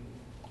not, and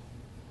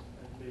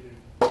I've made an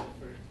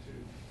effort to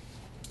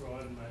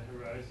broaden my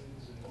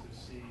horizons and to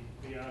see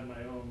beyond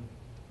my own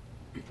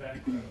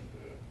background.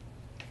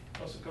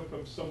 I also come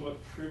from somewhat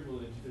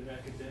privileged and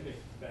academic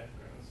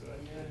background, so I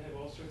mean I have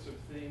all sorts of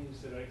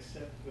things that I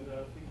accept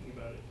without thinking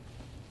about it.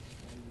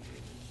 And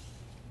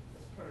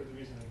that's part of the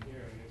reason I'm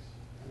here, I guess.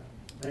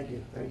 Thank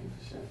you for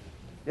sharing.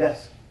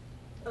 Yes?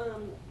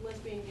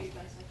 Lesbian, gay,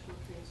 bisexual,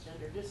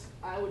 transgender.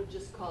 I would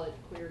just call it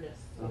queerness,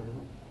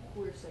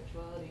 queer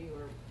sexuality,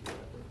 or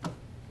whatever.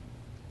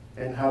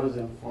 And how does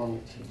it inform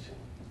your teaching?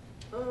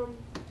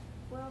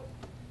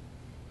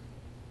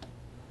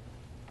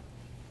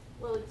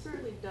 Well, it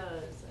certainly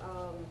does.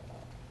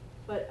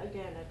 But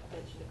again, I've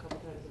mentioned a couple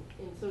times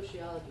in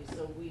sociology,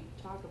 so we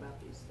talk about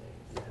these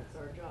things. That's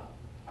our job.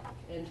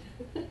 And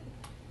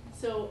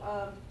so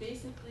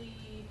basically,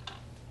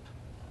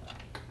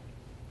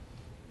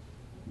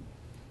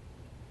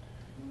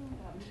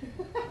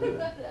 I don't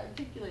know how to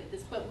articulate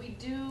this, but we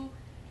do,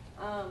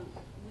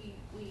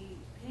 we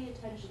pay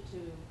attention to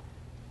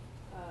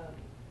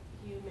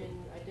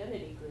human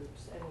identity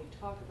groups, and we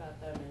talk about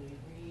them, and we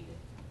read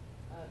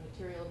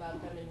material about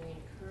them, and we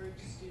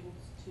encourage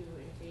students to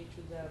engage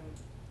with them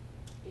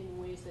in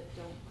ways that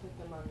don't put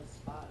them on the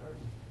spot, or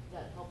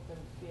that help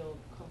them feel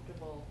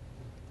comfortable.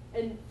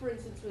 And for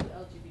instance, with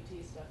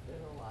LGBT stuff,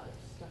 there's a lot of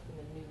stuff in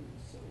the news,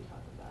 so we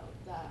talk about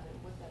that and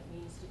what that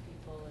means to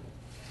people, and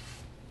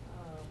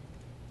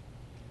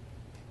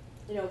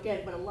you know,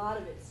 again, but a lot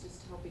of it's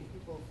just helping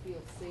people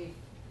feel safe,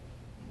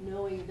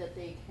 knowing that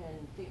they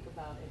can think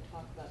about and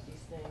talk about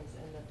these things,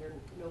 and that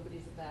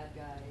nobody's a bad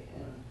guy,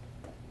 and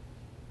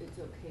it's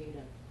okay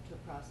to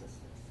process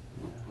this.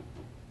 Yeah.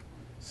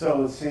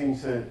 So it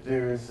seems that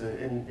there is,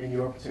 in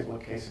your particular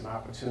case, an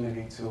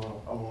opportunity to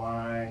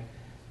align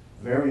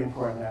very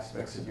important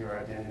aspects of your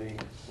identity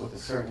with a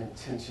certain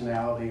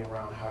intentionality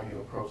around how you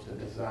approach the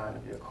design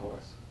of your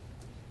course.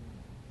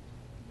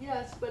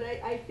 Yes, but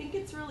I think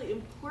it's really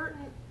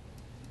important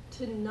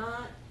to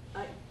not,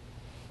 I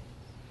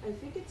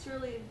think it's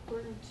really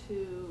important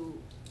to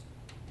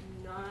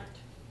not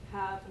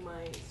have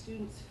my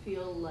students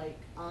feel like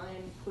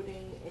I'm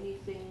putting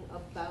anything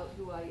about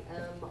who I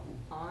am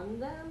on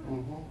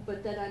them,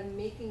 but that I'm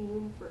making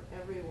room for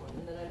everyone,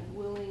 and that I'm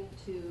willing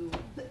to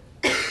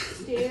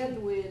stand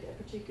with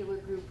a particular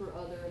group or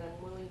other, and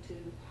I'm willing to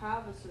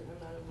have a certain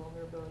amount of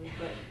vulnerability,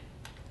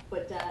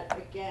 but that,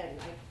 again,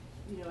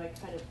 I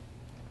kind of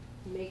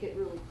make it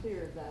really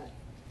clear that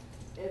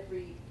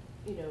every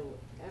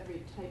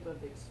type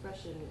of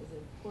expression is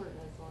important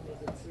as long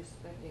as it's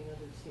respecting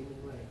others' human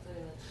rights. I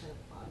think that's kind of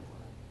the bottom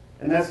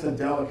line. And that's the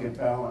delicate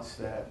balance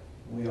that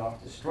we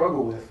often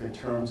struggle with in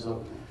terms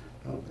of,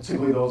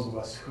 particularly those of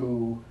us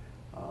who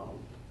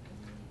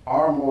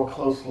are more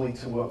closely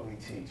to what we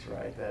teach,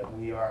 right? That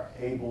we are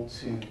able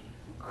to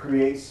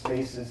create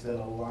spaces that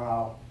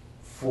allow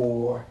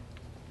for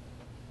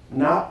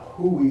not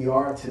who we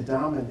are to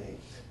dominate,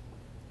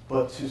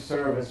 but to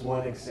serve as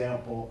one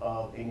example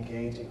of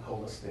engaging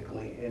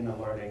holistically in the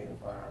learning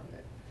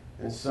environment.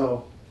 And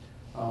so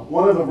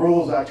one of the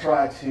rules I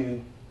try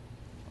to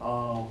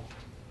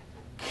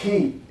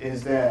keep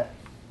is that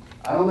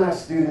I don't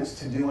ask students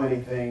to do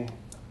anything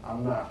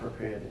I'm not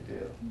prepared to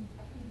do.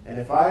 And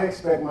if I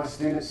expect my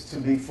students to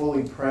be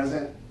fully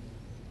present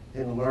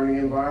in the learning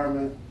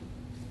environment,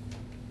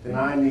 then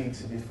I need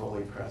to be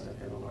fully present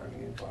in the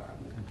learning environment.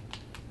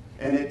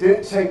 And it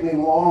didn't take me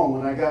long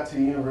when I got to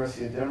the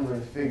University of Denver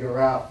to figure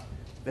out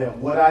that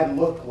what I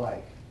looked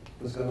like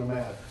was going to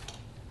matter.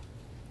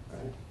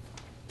 Right?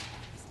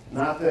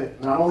 Not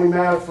only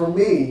matter for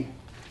me,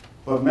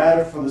 but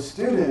mattered for the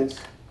students,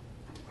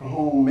 for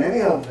whom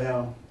many of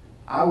them,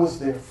 I was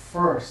their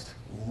first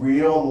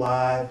real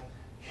live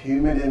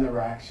human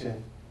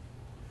interaction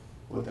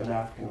with an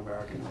African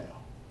American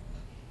male.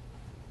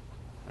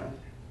 Right?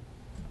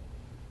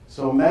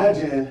 So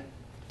imagine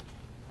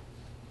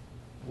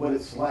what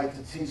it's like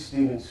to teach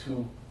students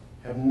who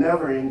have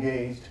never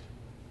engaged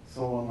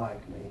someone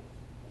like me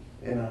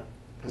in a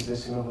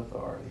position of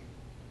authority,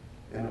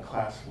 in a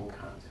classroom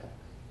context.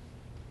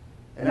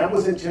 And that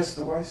wasn't just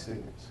the white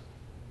students.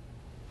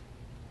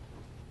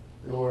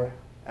 There were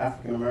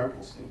African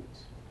American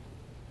students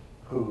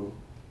who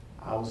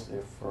I was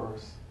their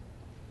first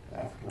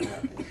African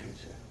American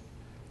teacher.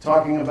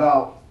 Talking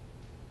about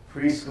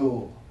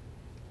preschool,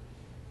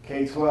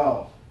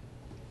 K-12,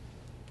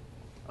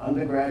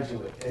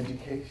 undergraduate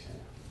education,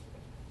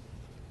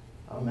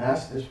 a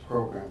master's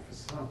program for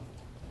some.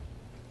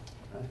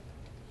 Right?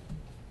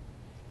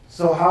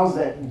 So how's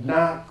that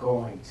not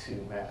going to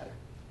matter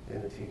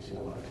in the teaching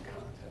and learning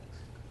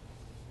context?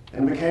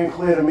 And it became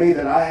clear to me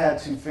that I had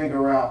to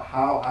figure out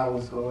how I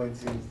was going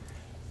to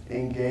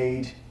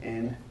engage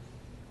in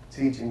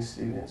teaching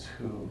students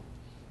who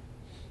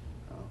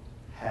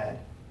had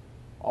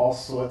all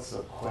sorts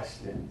of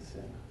questions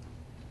and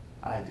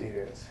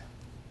ideas,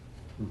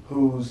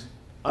 whose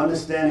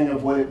understanding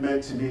of what it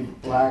meant to be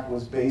black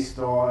was based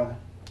on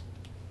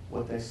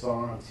what they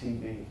saw on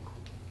TV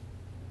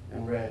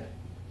and read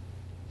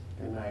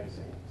in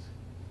magazines.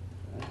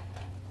 Right?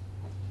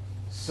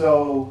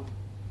 So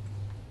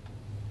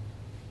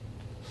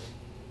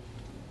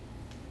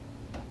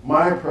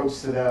my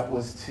approach to that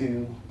was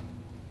to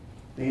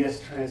be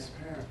as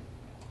transparent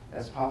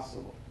as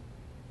possible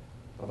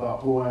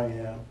about who I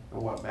am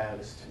and what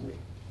matters to me.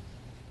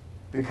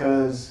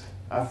 Because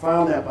I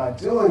found that by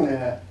doing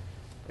that,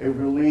 it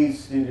relieves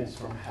students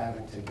from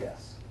having to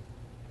guess,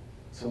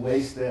 to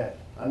waste that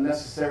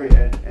unnecessary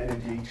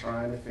energy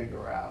trying to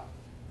figure out,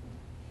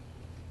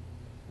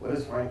 what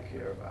does Frank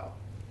care about?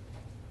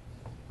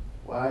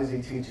 Why is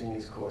he teaching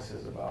these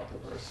courses about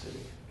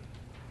diversity?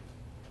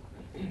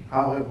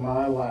 How have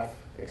my life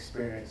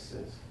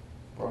experiences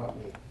brought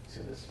me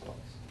to this place?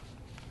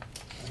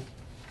 Right?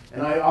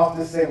 And I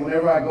often say,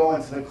 whenever I go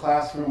into the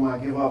classroom, I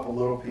give up a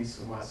little piece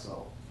of my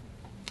soul.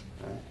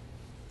 Right?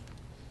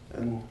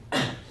 And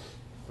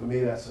for me,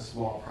 that's a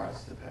small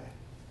price to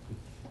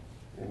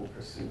pay in the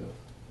pursuit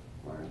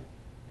of learning.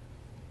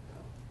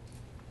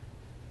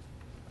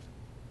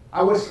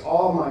 I wish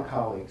all my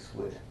colleagues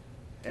would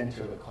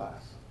enter the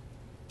class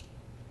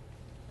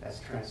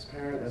as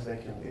transparent as they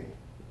can be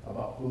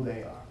about who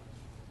they are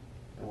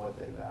and what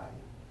they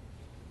value.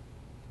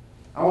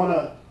 I want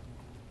to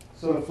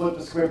sort of flip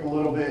the script a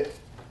little bit,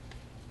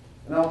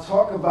 and I'll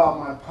talk about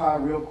my pie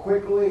real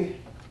quickly,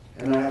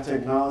 and I have to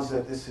acknowledge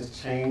that this has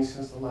changed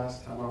since the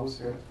last time I was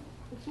here.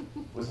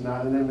 Was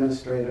not an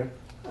administrator,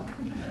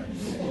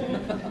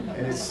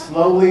 and it's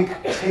slowly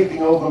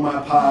taking over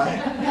my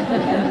pie.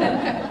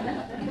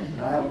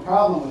 I have a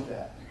problem with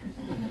that.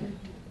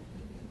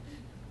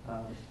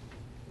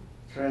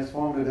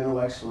 Transformative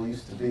intellectual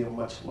used to be a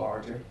much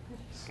larger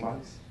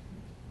slice,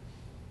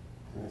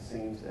 and it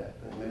seems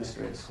that the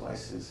administrative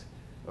slice is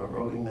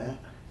eroding that.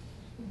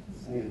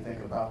 I need to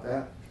think about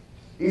that.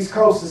 East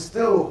Coast is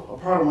still a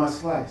part of my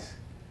slice.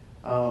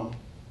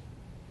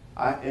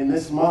 In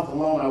this month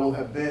alone, I will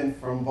have been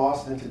from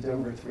Boston to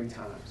Denver 3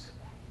 times.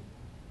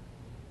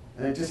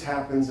 And it just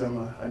happens I'm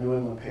a New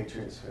England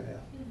Patriots fan.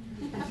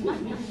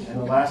 And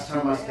the last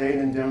time I stayed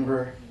in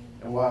Denver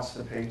and watched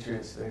the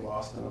Patriots, they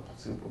lost in a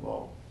Super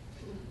Bowl.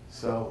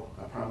 So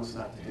I promise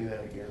not to do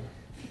that again.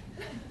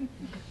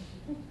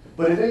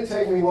 But it didn't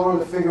take me long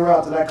to figure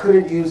out that I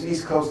couldn't use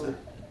East Coast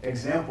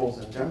examples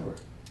in Denver,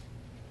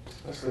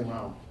 especially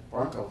around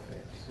Bronco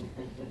fans.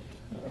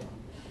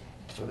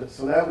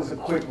 So that was a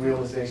quick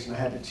realization. I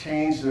had to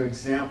change the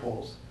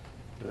examples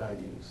that I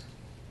use.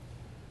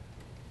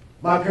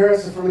 My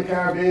parents are from the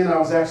Caribbean. I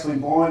was actually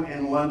born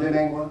in London,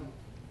 England.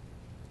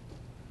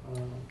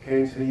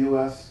 Came to the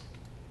U.S.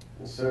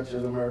 in search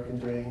of the American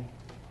dream,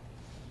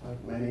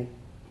 like many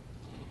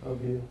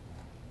of you.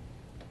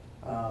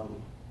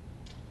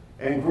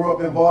 And grew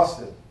up in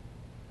Boston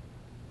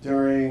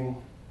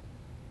during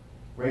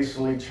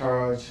racially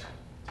charged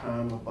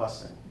time of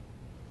busing.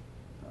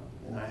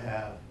 And I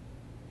have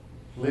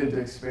lived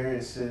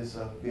experiences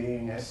of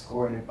being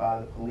escorted by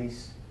the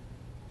police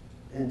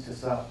into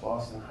South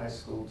Boston High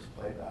School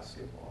to play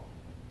basketball,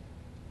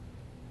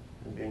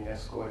 and being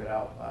escorted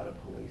out by the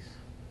police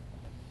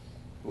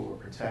who were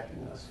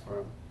protecting us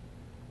from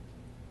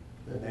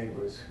the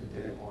neighbors who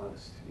didn't want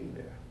us to be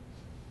there.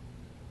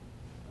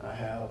 I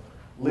have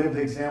lived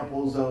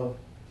examples of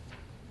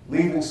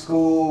leaving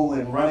school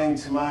and running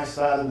to my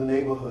side of the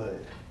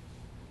neighborhood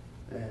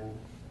and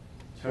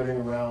turning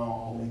around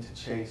only to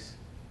chase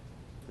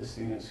the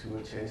students who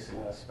were chasing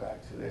us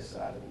back to their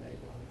side of the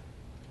neighborhood.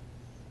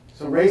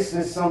 So race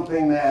is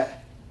something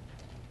that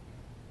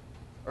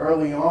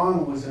early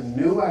on was a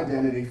new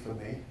identity for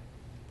me.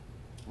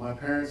 My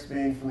parents,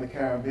 being from the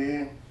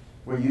Caribbean,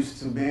 were used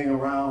to being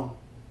around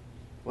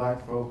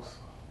black folks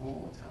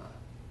all the time.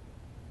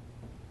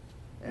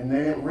 And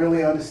they didn't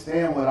really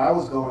understand what I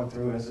was going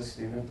through as a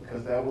student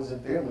because that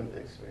wasn't their lived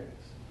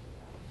experience.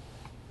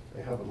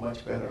 They have a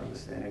much better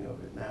understanding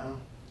of it now.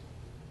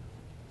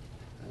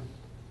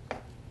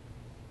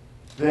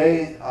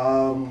 They,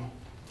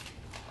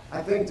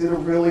 I think, did a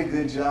really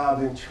good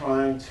job in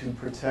trying to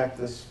protect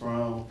us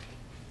from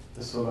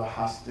the sort of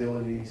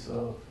hostilities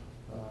of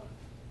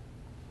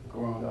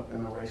growing up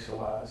in a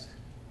racialized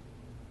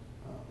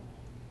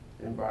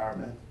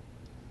environment.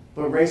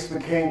 But race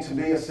became to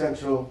be a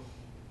central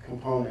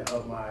component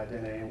of my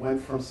identity. It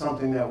went from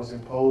something that was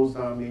imposed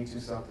on me to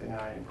something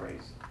I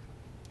embraced.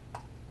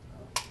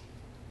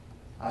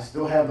 I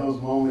still have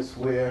those moments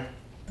where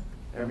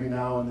every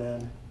now and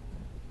then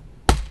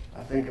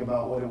I think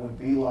about what it would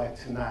be like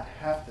to not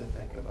have to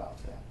think about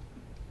that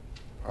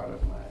part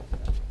of my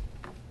identity.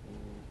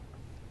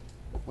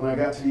 When I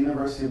got to the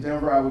University of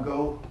Denver, I would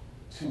go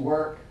to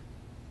work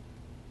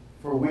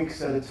for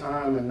weeks at a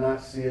time and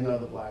not see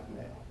another black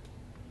male.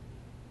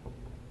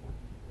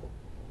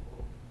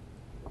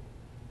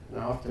 And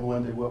I often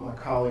wondered what my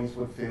colleagues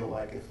would feel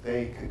like if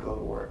they could go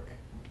to work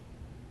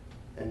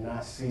and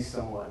not see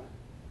someone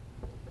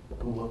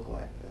who looked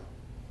like them,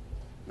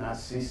 not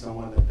see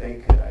someone that they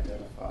could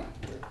identify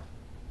with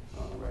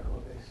on a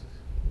regular basis.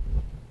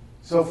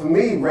 So for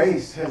me,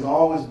 race has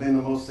always been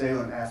the most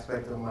salient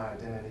aspect of my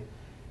identity,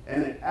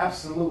 and it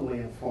absolutely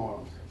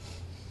informs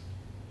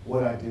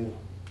what I do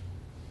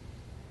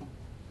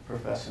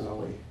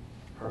professionally,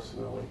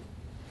 personally.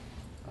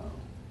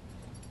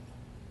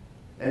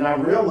 And I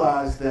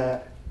realized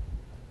that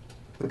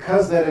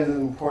because that is an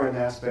important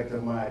aspect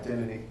of my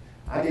identity,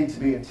 I need to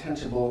be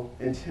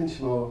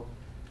intentional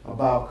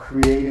about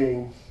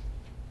creating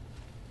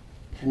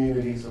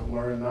communities of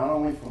learning, not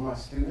only for my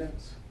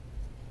students,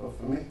 but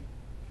for me.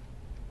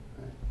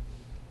 Right?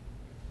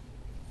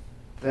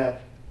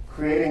 That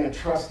creating a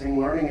trusting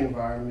learning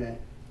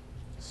environment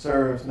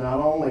serves not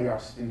only our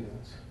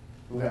students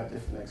who have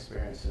different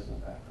experiences and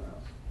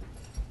backgrounds,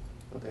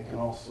 but they can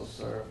also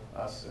serve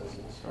us as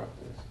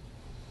instructors,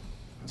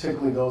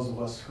 particularly those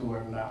of us who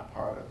are not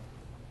part of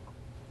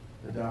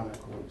the dominant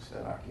groups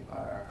that occupy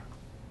our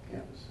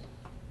campuses.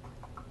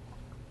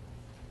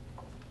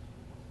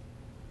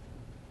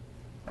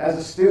 As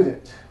a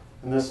student,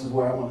 and this is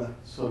where I want to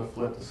sort of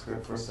flip the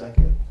script for a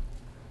second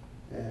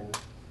and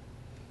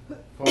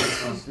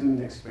focus on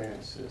student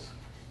experiences,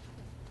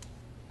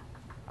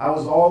 I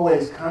was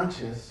always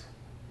conscious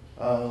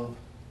of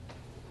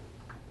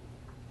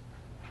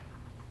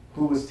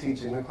who was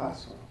teaching the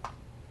classroom,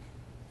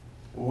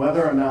 and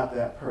whether or not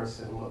that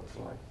person looked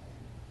like me.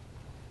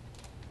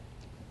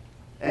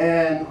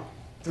 And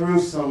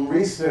through some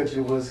research,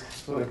 it was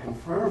sort of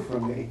confirmed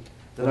for me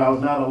that I was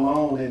not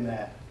alone in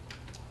that.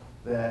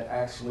 That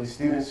actually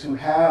students who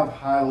have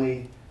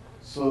highly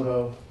sort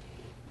of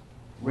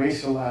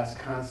racialized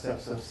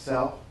concepts of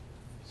self,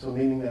 so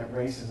meaning that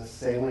race is a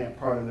salient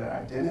part of their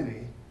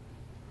identity,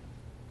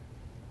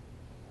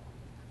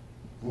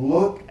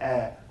 look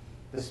at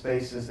the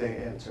spaces they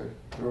enter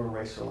through a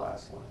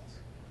racialized lens.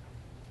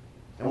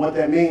 And what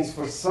that means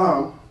for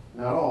some,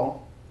 not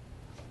all,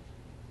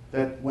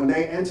 that when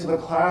they enter the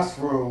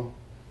classroom,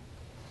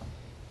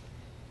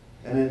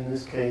 and in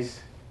this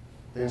case,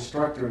 the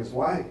instructor is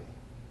white,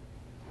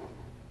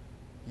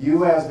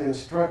 you as the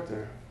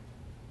instructor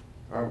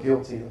are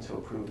guilty until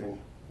proven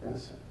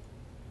innocent,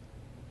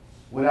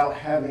 without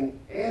having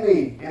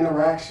any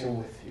interaction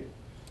with you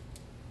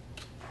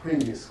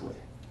previously.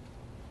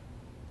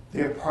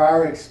 Their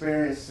prior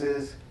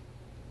experiences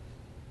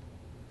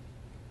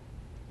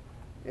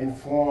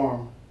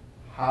inform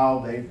how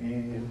they view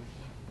you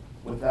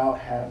without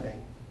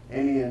having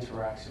any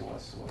interaction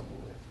whatsoever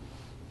with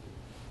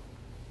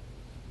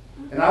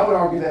you. And I would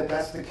argue that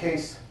that's the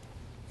case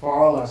for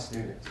all our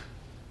students.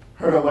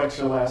 Heard a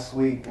lecture last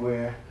week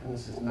where, and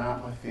this is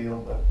not my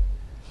field,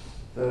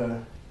 but the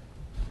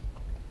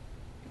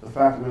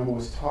faculty member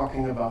was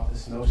talking about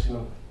this notion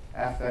of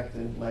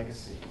affective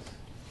legacies.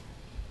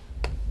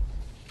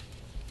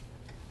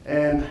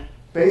 And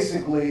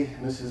basically,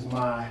 and this is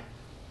my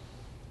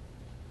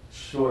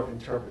short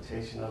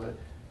interpretation of it,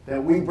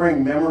 that we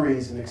bring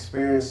memories and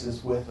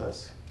experiences with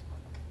us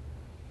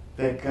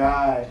that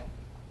guide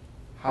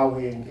how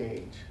we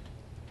engage.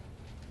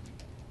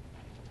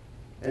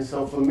 And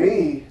so for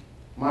me,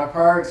 my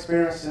prior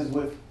experiences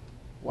with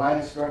white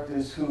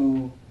instructors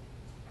who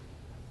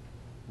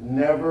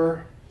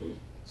never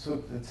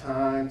took the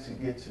time to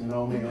get to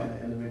know me on an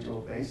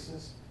individual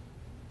basis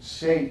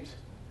shaped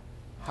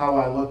how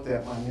I looked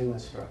at my new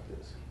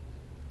instructors.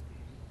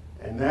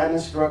 And that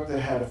instructor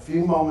had a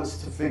few moments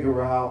to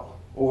figure out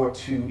or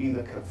to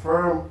either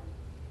confirm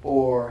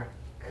or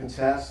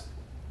contest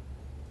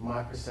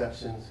my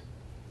perceptions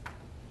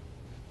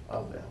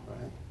of them,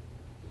 right?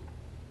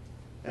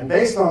 And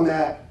based on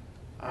that,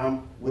 I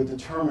would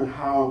determine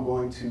how I'm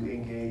going to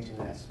engage in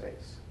that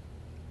space.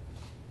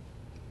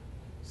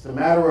 It's a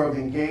matter of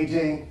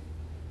engaging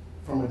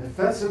from a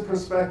defensive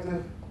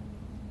perspective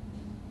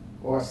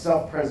or a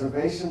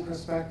self-preservation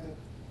perspective,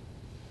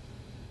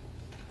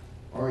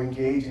 or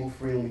engaging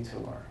freely to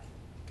learn.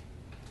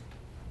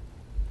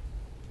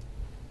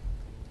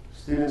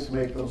 Students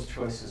make those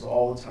choices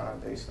all the time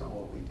based on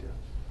what we do.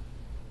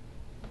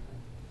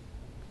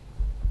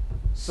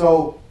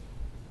 So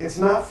it's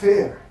not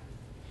fair.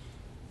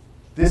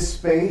 This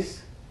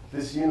space,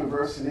 this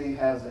university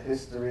has a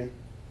history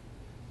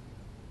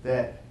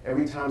that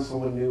every time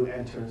someone new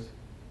enters,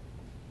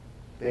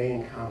 they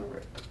encounter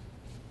it.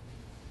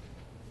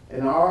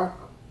 And our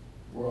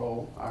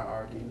role, I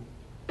argue,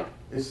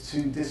 is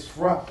to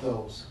disrupt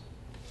those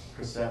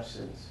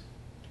perceptions,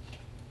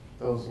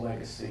 those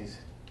legacies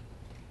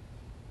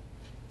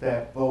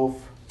that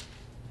both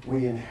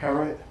we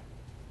inherit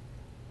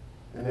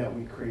and that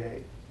we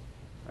create,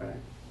 right?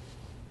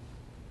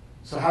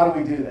 So how do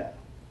we do that?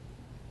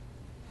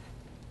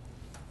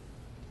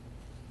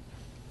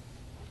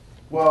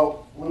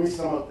 Well, let me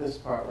sum up this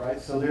part,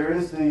 right? So there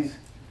is these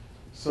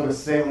sort of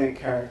salient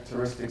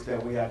characteristics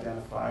that we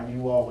identify, and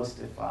you all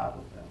listed 5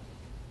 of them.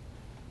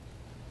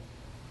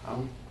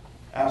 I'm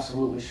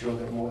absolutely sure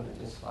there are more than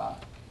just 5.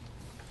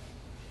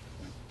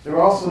 There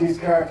are also these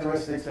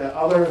characteristics that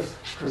others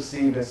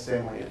perceive as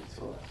salient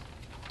to us.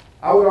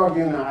 I would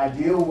argue in an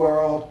ideal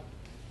world,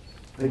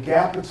 the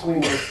gap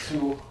between those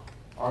two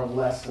are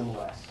less and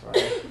less,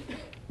 right?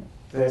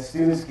 That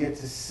students get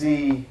to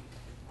see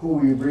who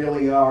we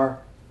really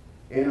are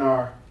in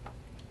our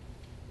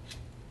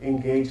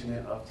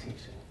engagement of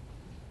teaching,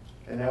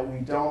 and that we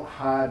don't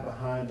hide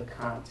behind the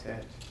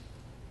content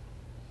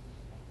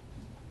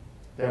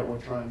that we're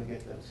trying to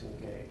get them to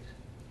engage.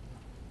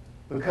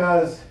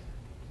 Because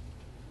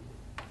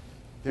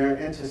they're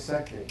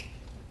intersecting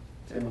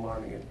in the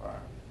learning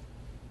environment.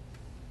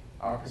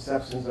 Our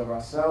perceptions of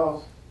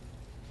ourselves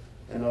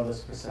and others'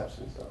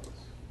 perceptions of us.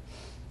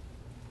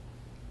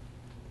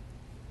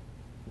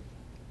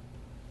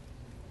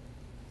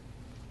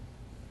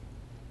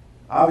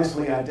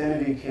 Obviously,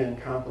 identity can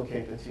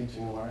complicate the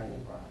teaching and learning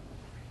environment.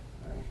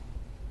 Right?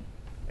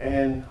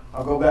 And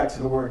I'll go back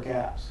to the word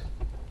gaps.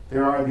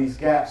 There are these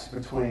gaps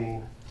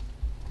between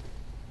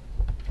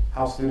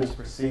how students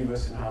perceive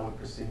us and how we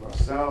perceive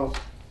ourselves.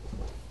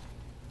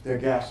 There are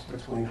gaps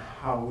between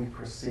how we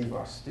perceive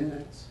our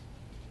students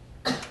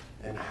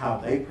and how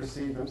they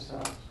perceive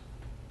themselves.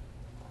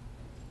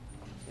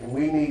 And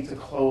we need to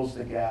close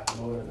the gap in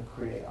order to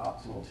create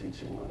optimal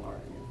teaching and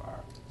learning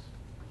environments.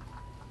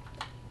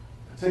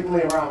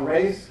 Particularly around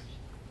race,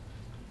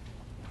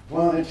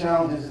 one of the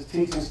challenges is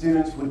teaching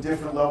students with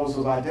different levels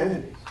of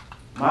identity.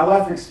 My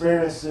life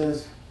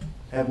experiences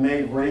have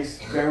made race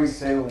very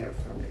salient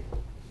for me.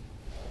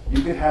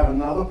 You could have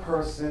another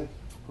person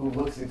who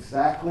looks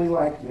exactly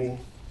like me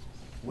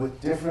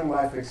with different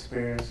life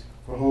experience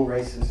for whom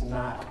race is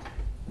not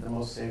the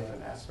most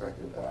salient aspect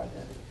of their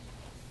identity.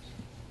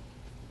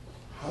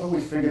 How do we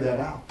figure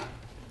that out?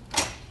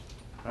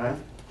 Right?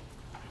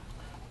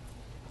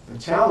 The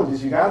challenge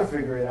is you got to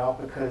figure it out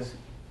because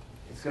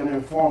it's going to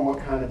inform what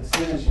kind of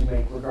decisions you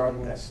make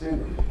regarding that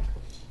student.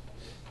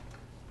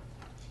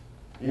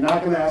 You're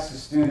not going to ask a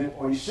student,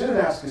 or you shouldn't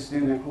ask a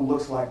student who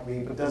looks like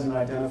me but doesn't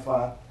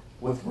identify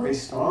with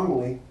race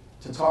strongly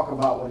to talk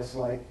about what it's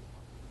like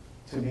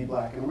to be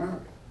black in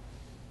America.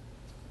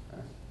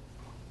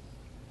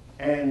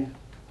 And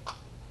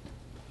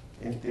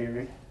in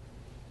theory,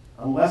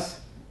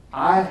 unless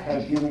I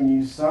have given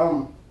you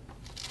some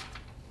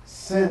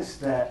sense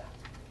that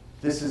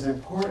this is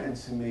important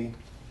to me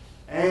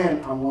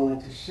and I'm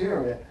willing to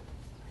share it,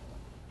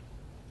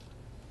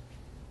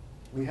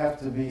 we have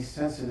to be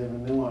sensitive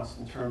and nuanced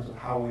in terms of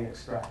how we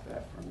extract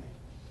that from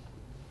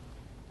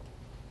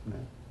me.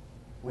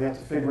 We have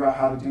to figure out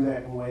how to do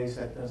that in ways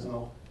that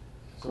doesn't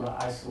sort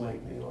of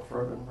isolate me or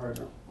further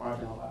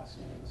marginalize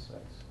me in the space.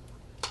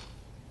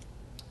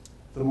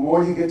 The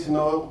more you get to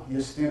know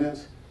your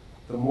students,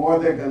 the more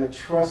they're going to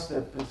trust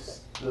that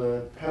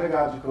the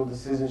pedagogical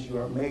decisions you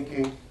are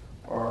making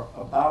are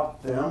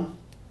about them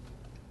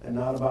and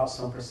not about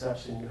some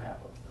perception you have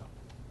of them.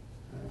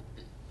 Right?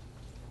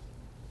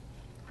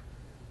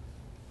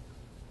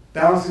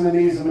 Balancing the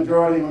needs of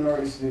majority and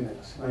minority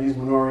students. I use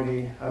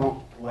minority, I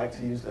don't like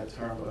to use that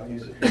term, but I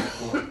use it here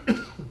for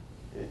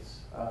its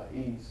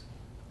ease.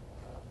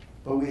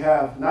 But we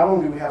have, not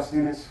only do we have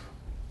students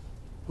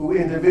who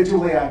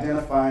individually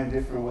identify in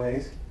different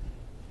ways,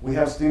 we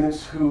have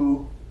students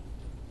who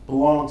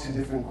belong to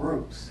different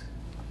groups.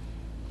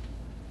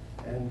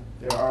 And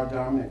there are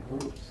dominant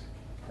groups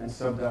and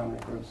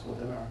subdominant groups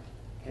within our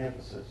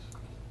campuses.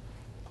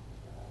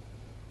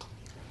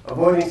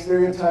 Avoiding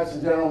stereotypes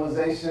and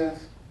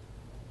generalizations.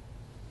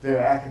 There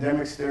are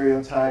academic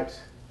stereotypes.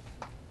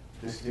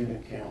 The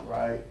student can't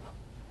write.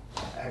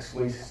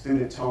 Actually, a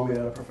student told me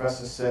that a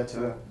professor said to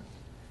them,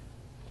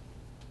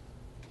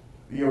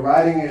 your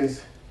writing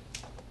is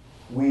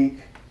weak,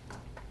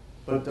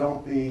 but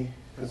don't be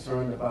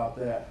concerned about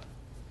that.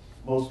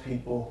 Most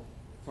people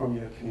from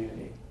your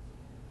community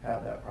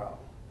have that problem.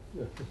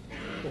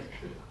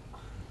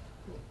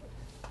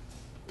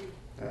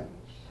 Okay.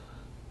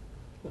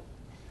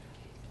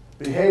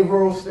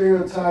 Behavioral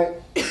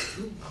stereotype,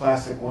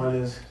 classic one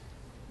is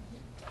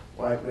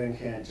white men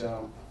can't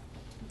jump,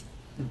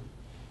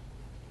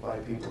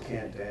 white people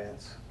can't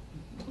dance.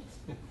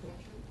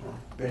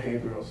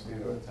 Behavioral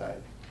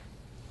stereotype.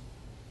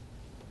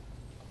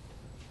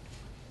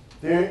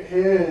 There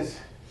is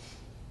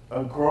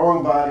a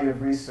growing body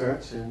of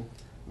research, and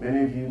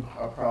many of you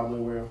are probably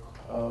aware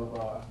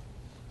of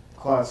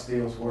Claude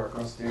Steele's work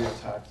on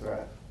stereotype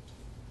threat,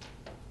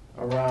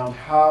 around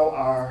how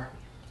our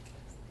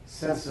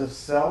sense of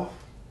self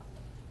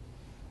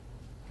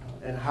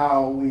and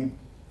how we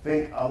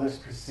think others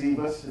perceive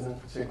us in a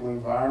particular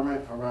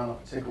environment around a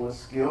particular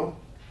skill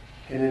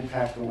can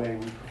impact the way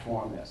we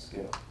perform that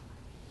skill.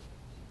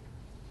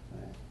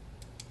 Right.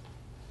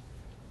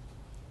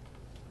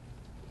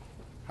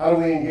 How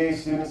do we engage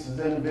students as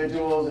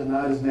individuals and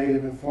not as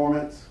native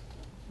informants?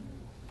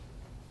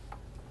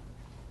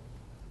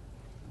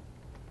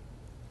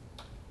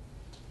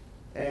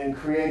 And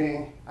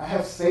creating, I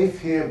have safe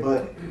here,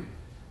 but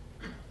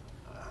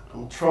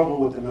I'm in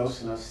trouble with the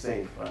notion of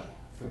safe. I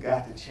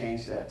forgot to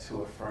change that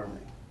to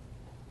affirming.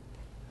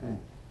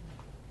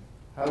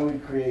 How do we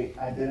create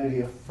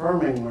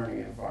identity-affirming learning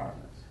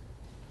environments?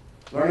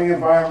 Learning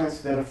environments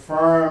that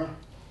affirm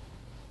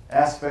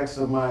aspects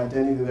of my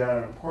identity that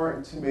are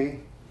important to me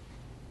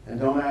and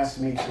don't ask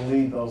me to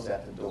leave those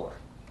at the door.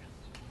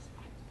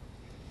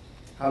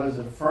 How does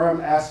it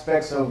affirm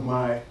aspects of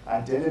my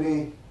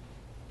identity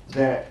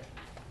that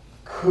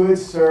could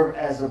serve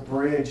as a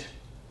bridge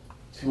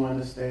to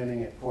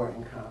understanding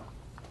important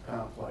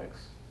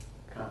complex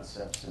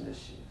concepts and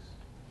issues?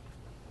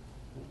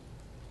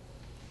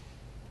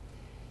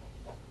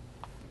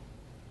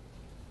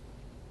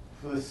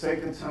 For the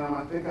sake of time,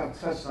 I think I've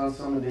touched on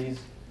some of these,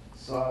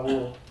 so I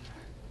will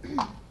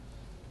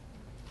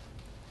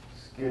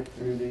skip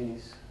through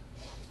these.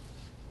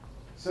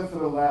 Except for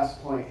the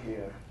last point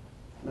here,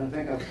 and I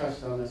think I've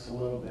touched on this a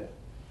little bit.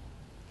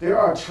 There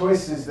are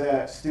choices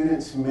that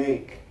students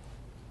make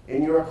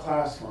in your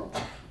classroom.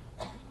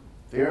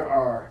 There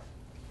are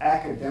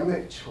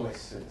academic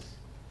choices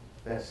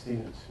that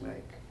students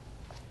make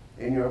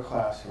in your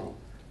classroom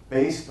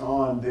based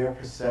on their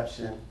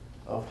perception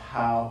of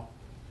how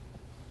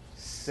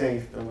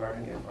safe the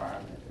learning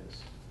environment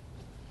is.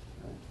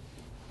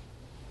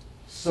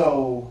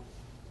 So,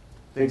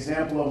 the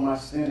example of my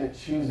student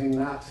choosing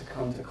not to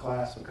come to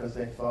class because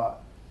they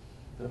thought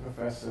the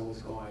professor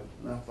was going,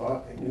 not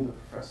thought, they knew the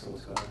professor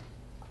was going to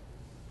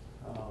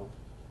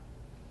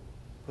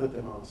put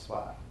them on the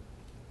spot.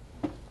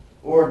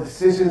 Or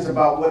decisions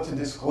about what to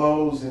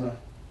disclose in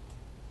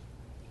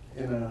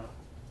a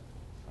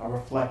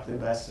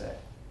reflective essay.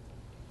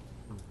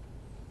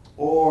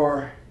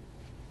 Or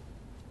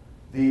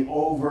the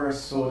over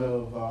sort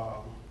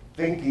of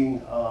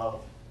thinking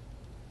of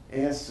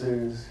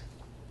answers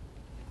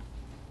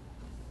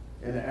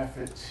in an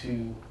effort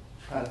to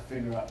try to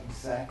figure out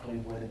exactly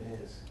what it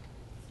is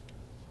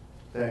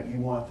that you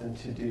want them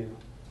to do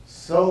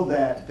so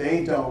that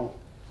they don't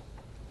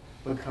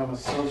become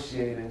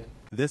associated.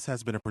 This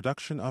has been a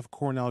production of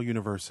Cornell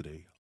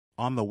University,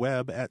 on the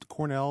web at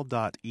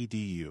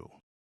cornell.edu.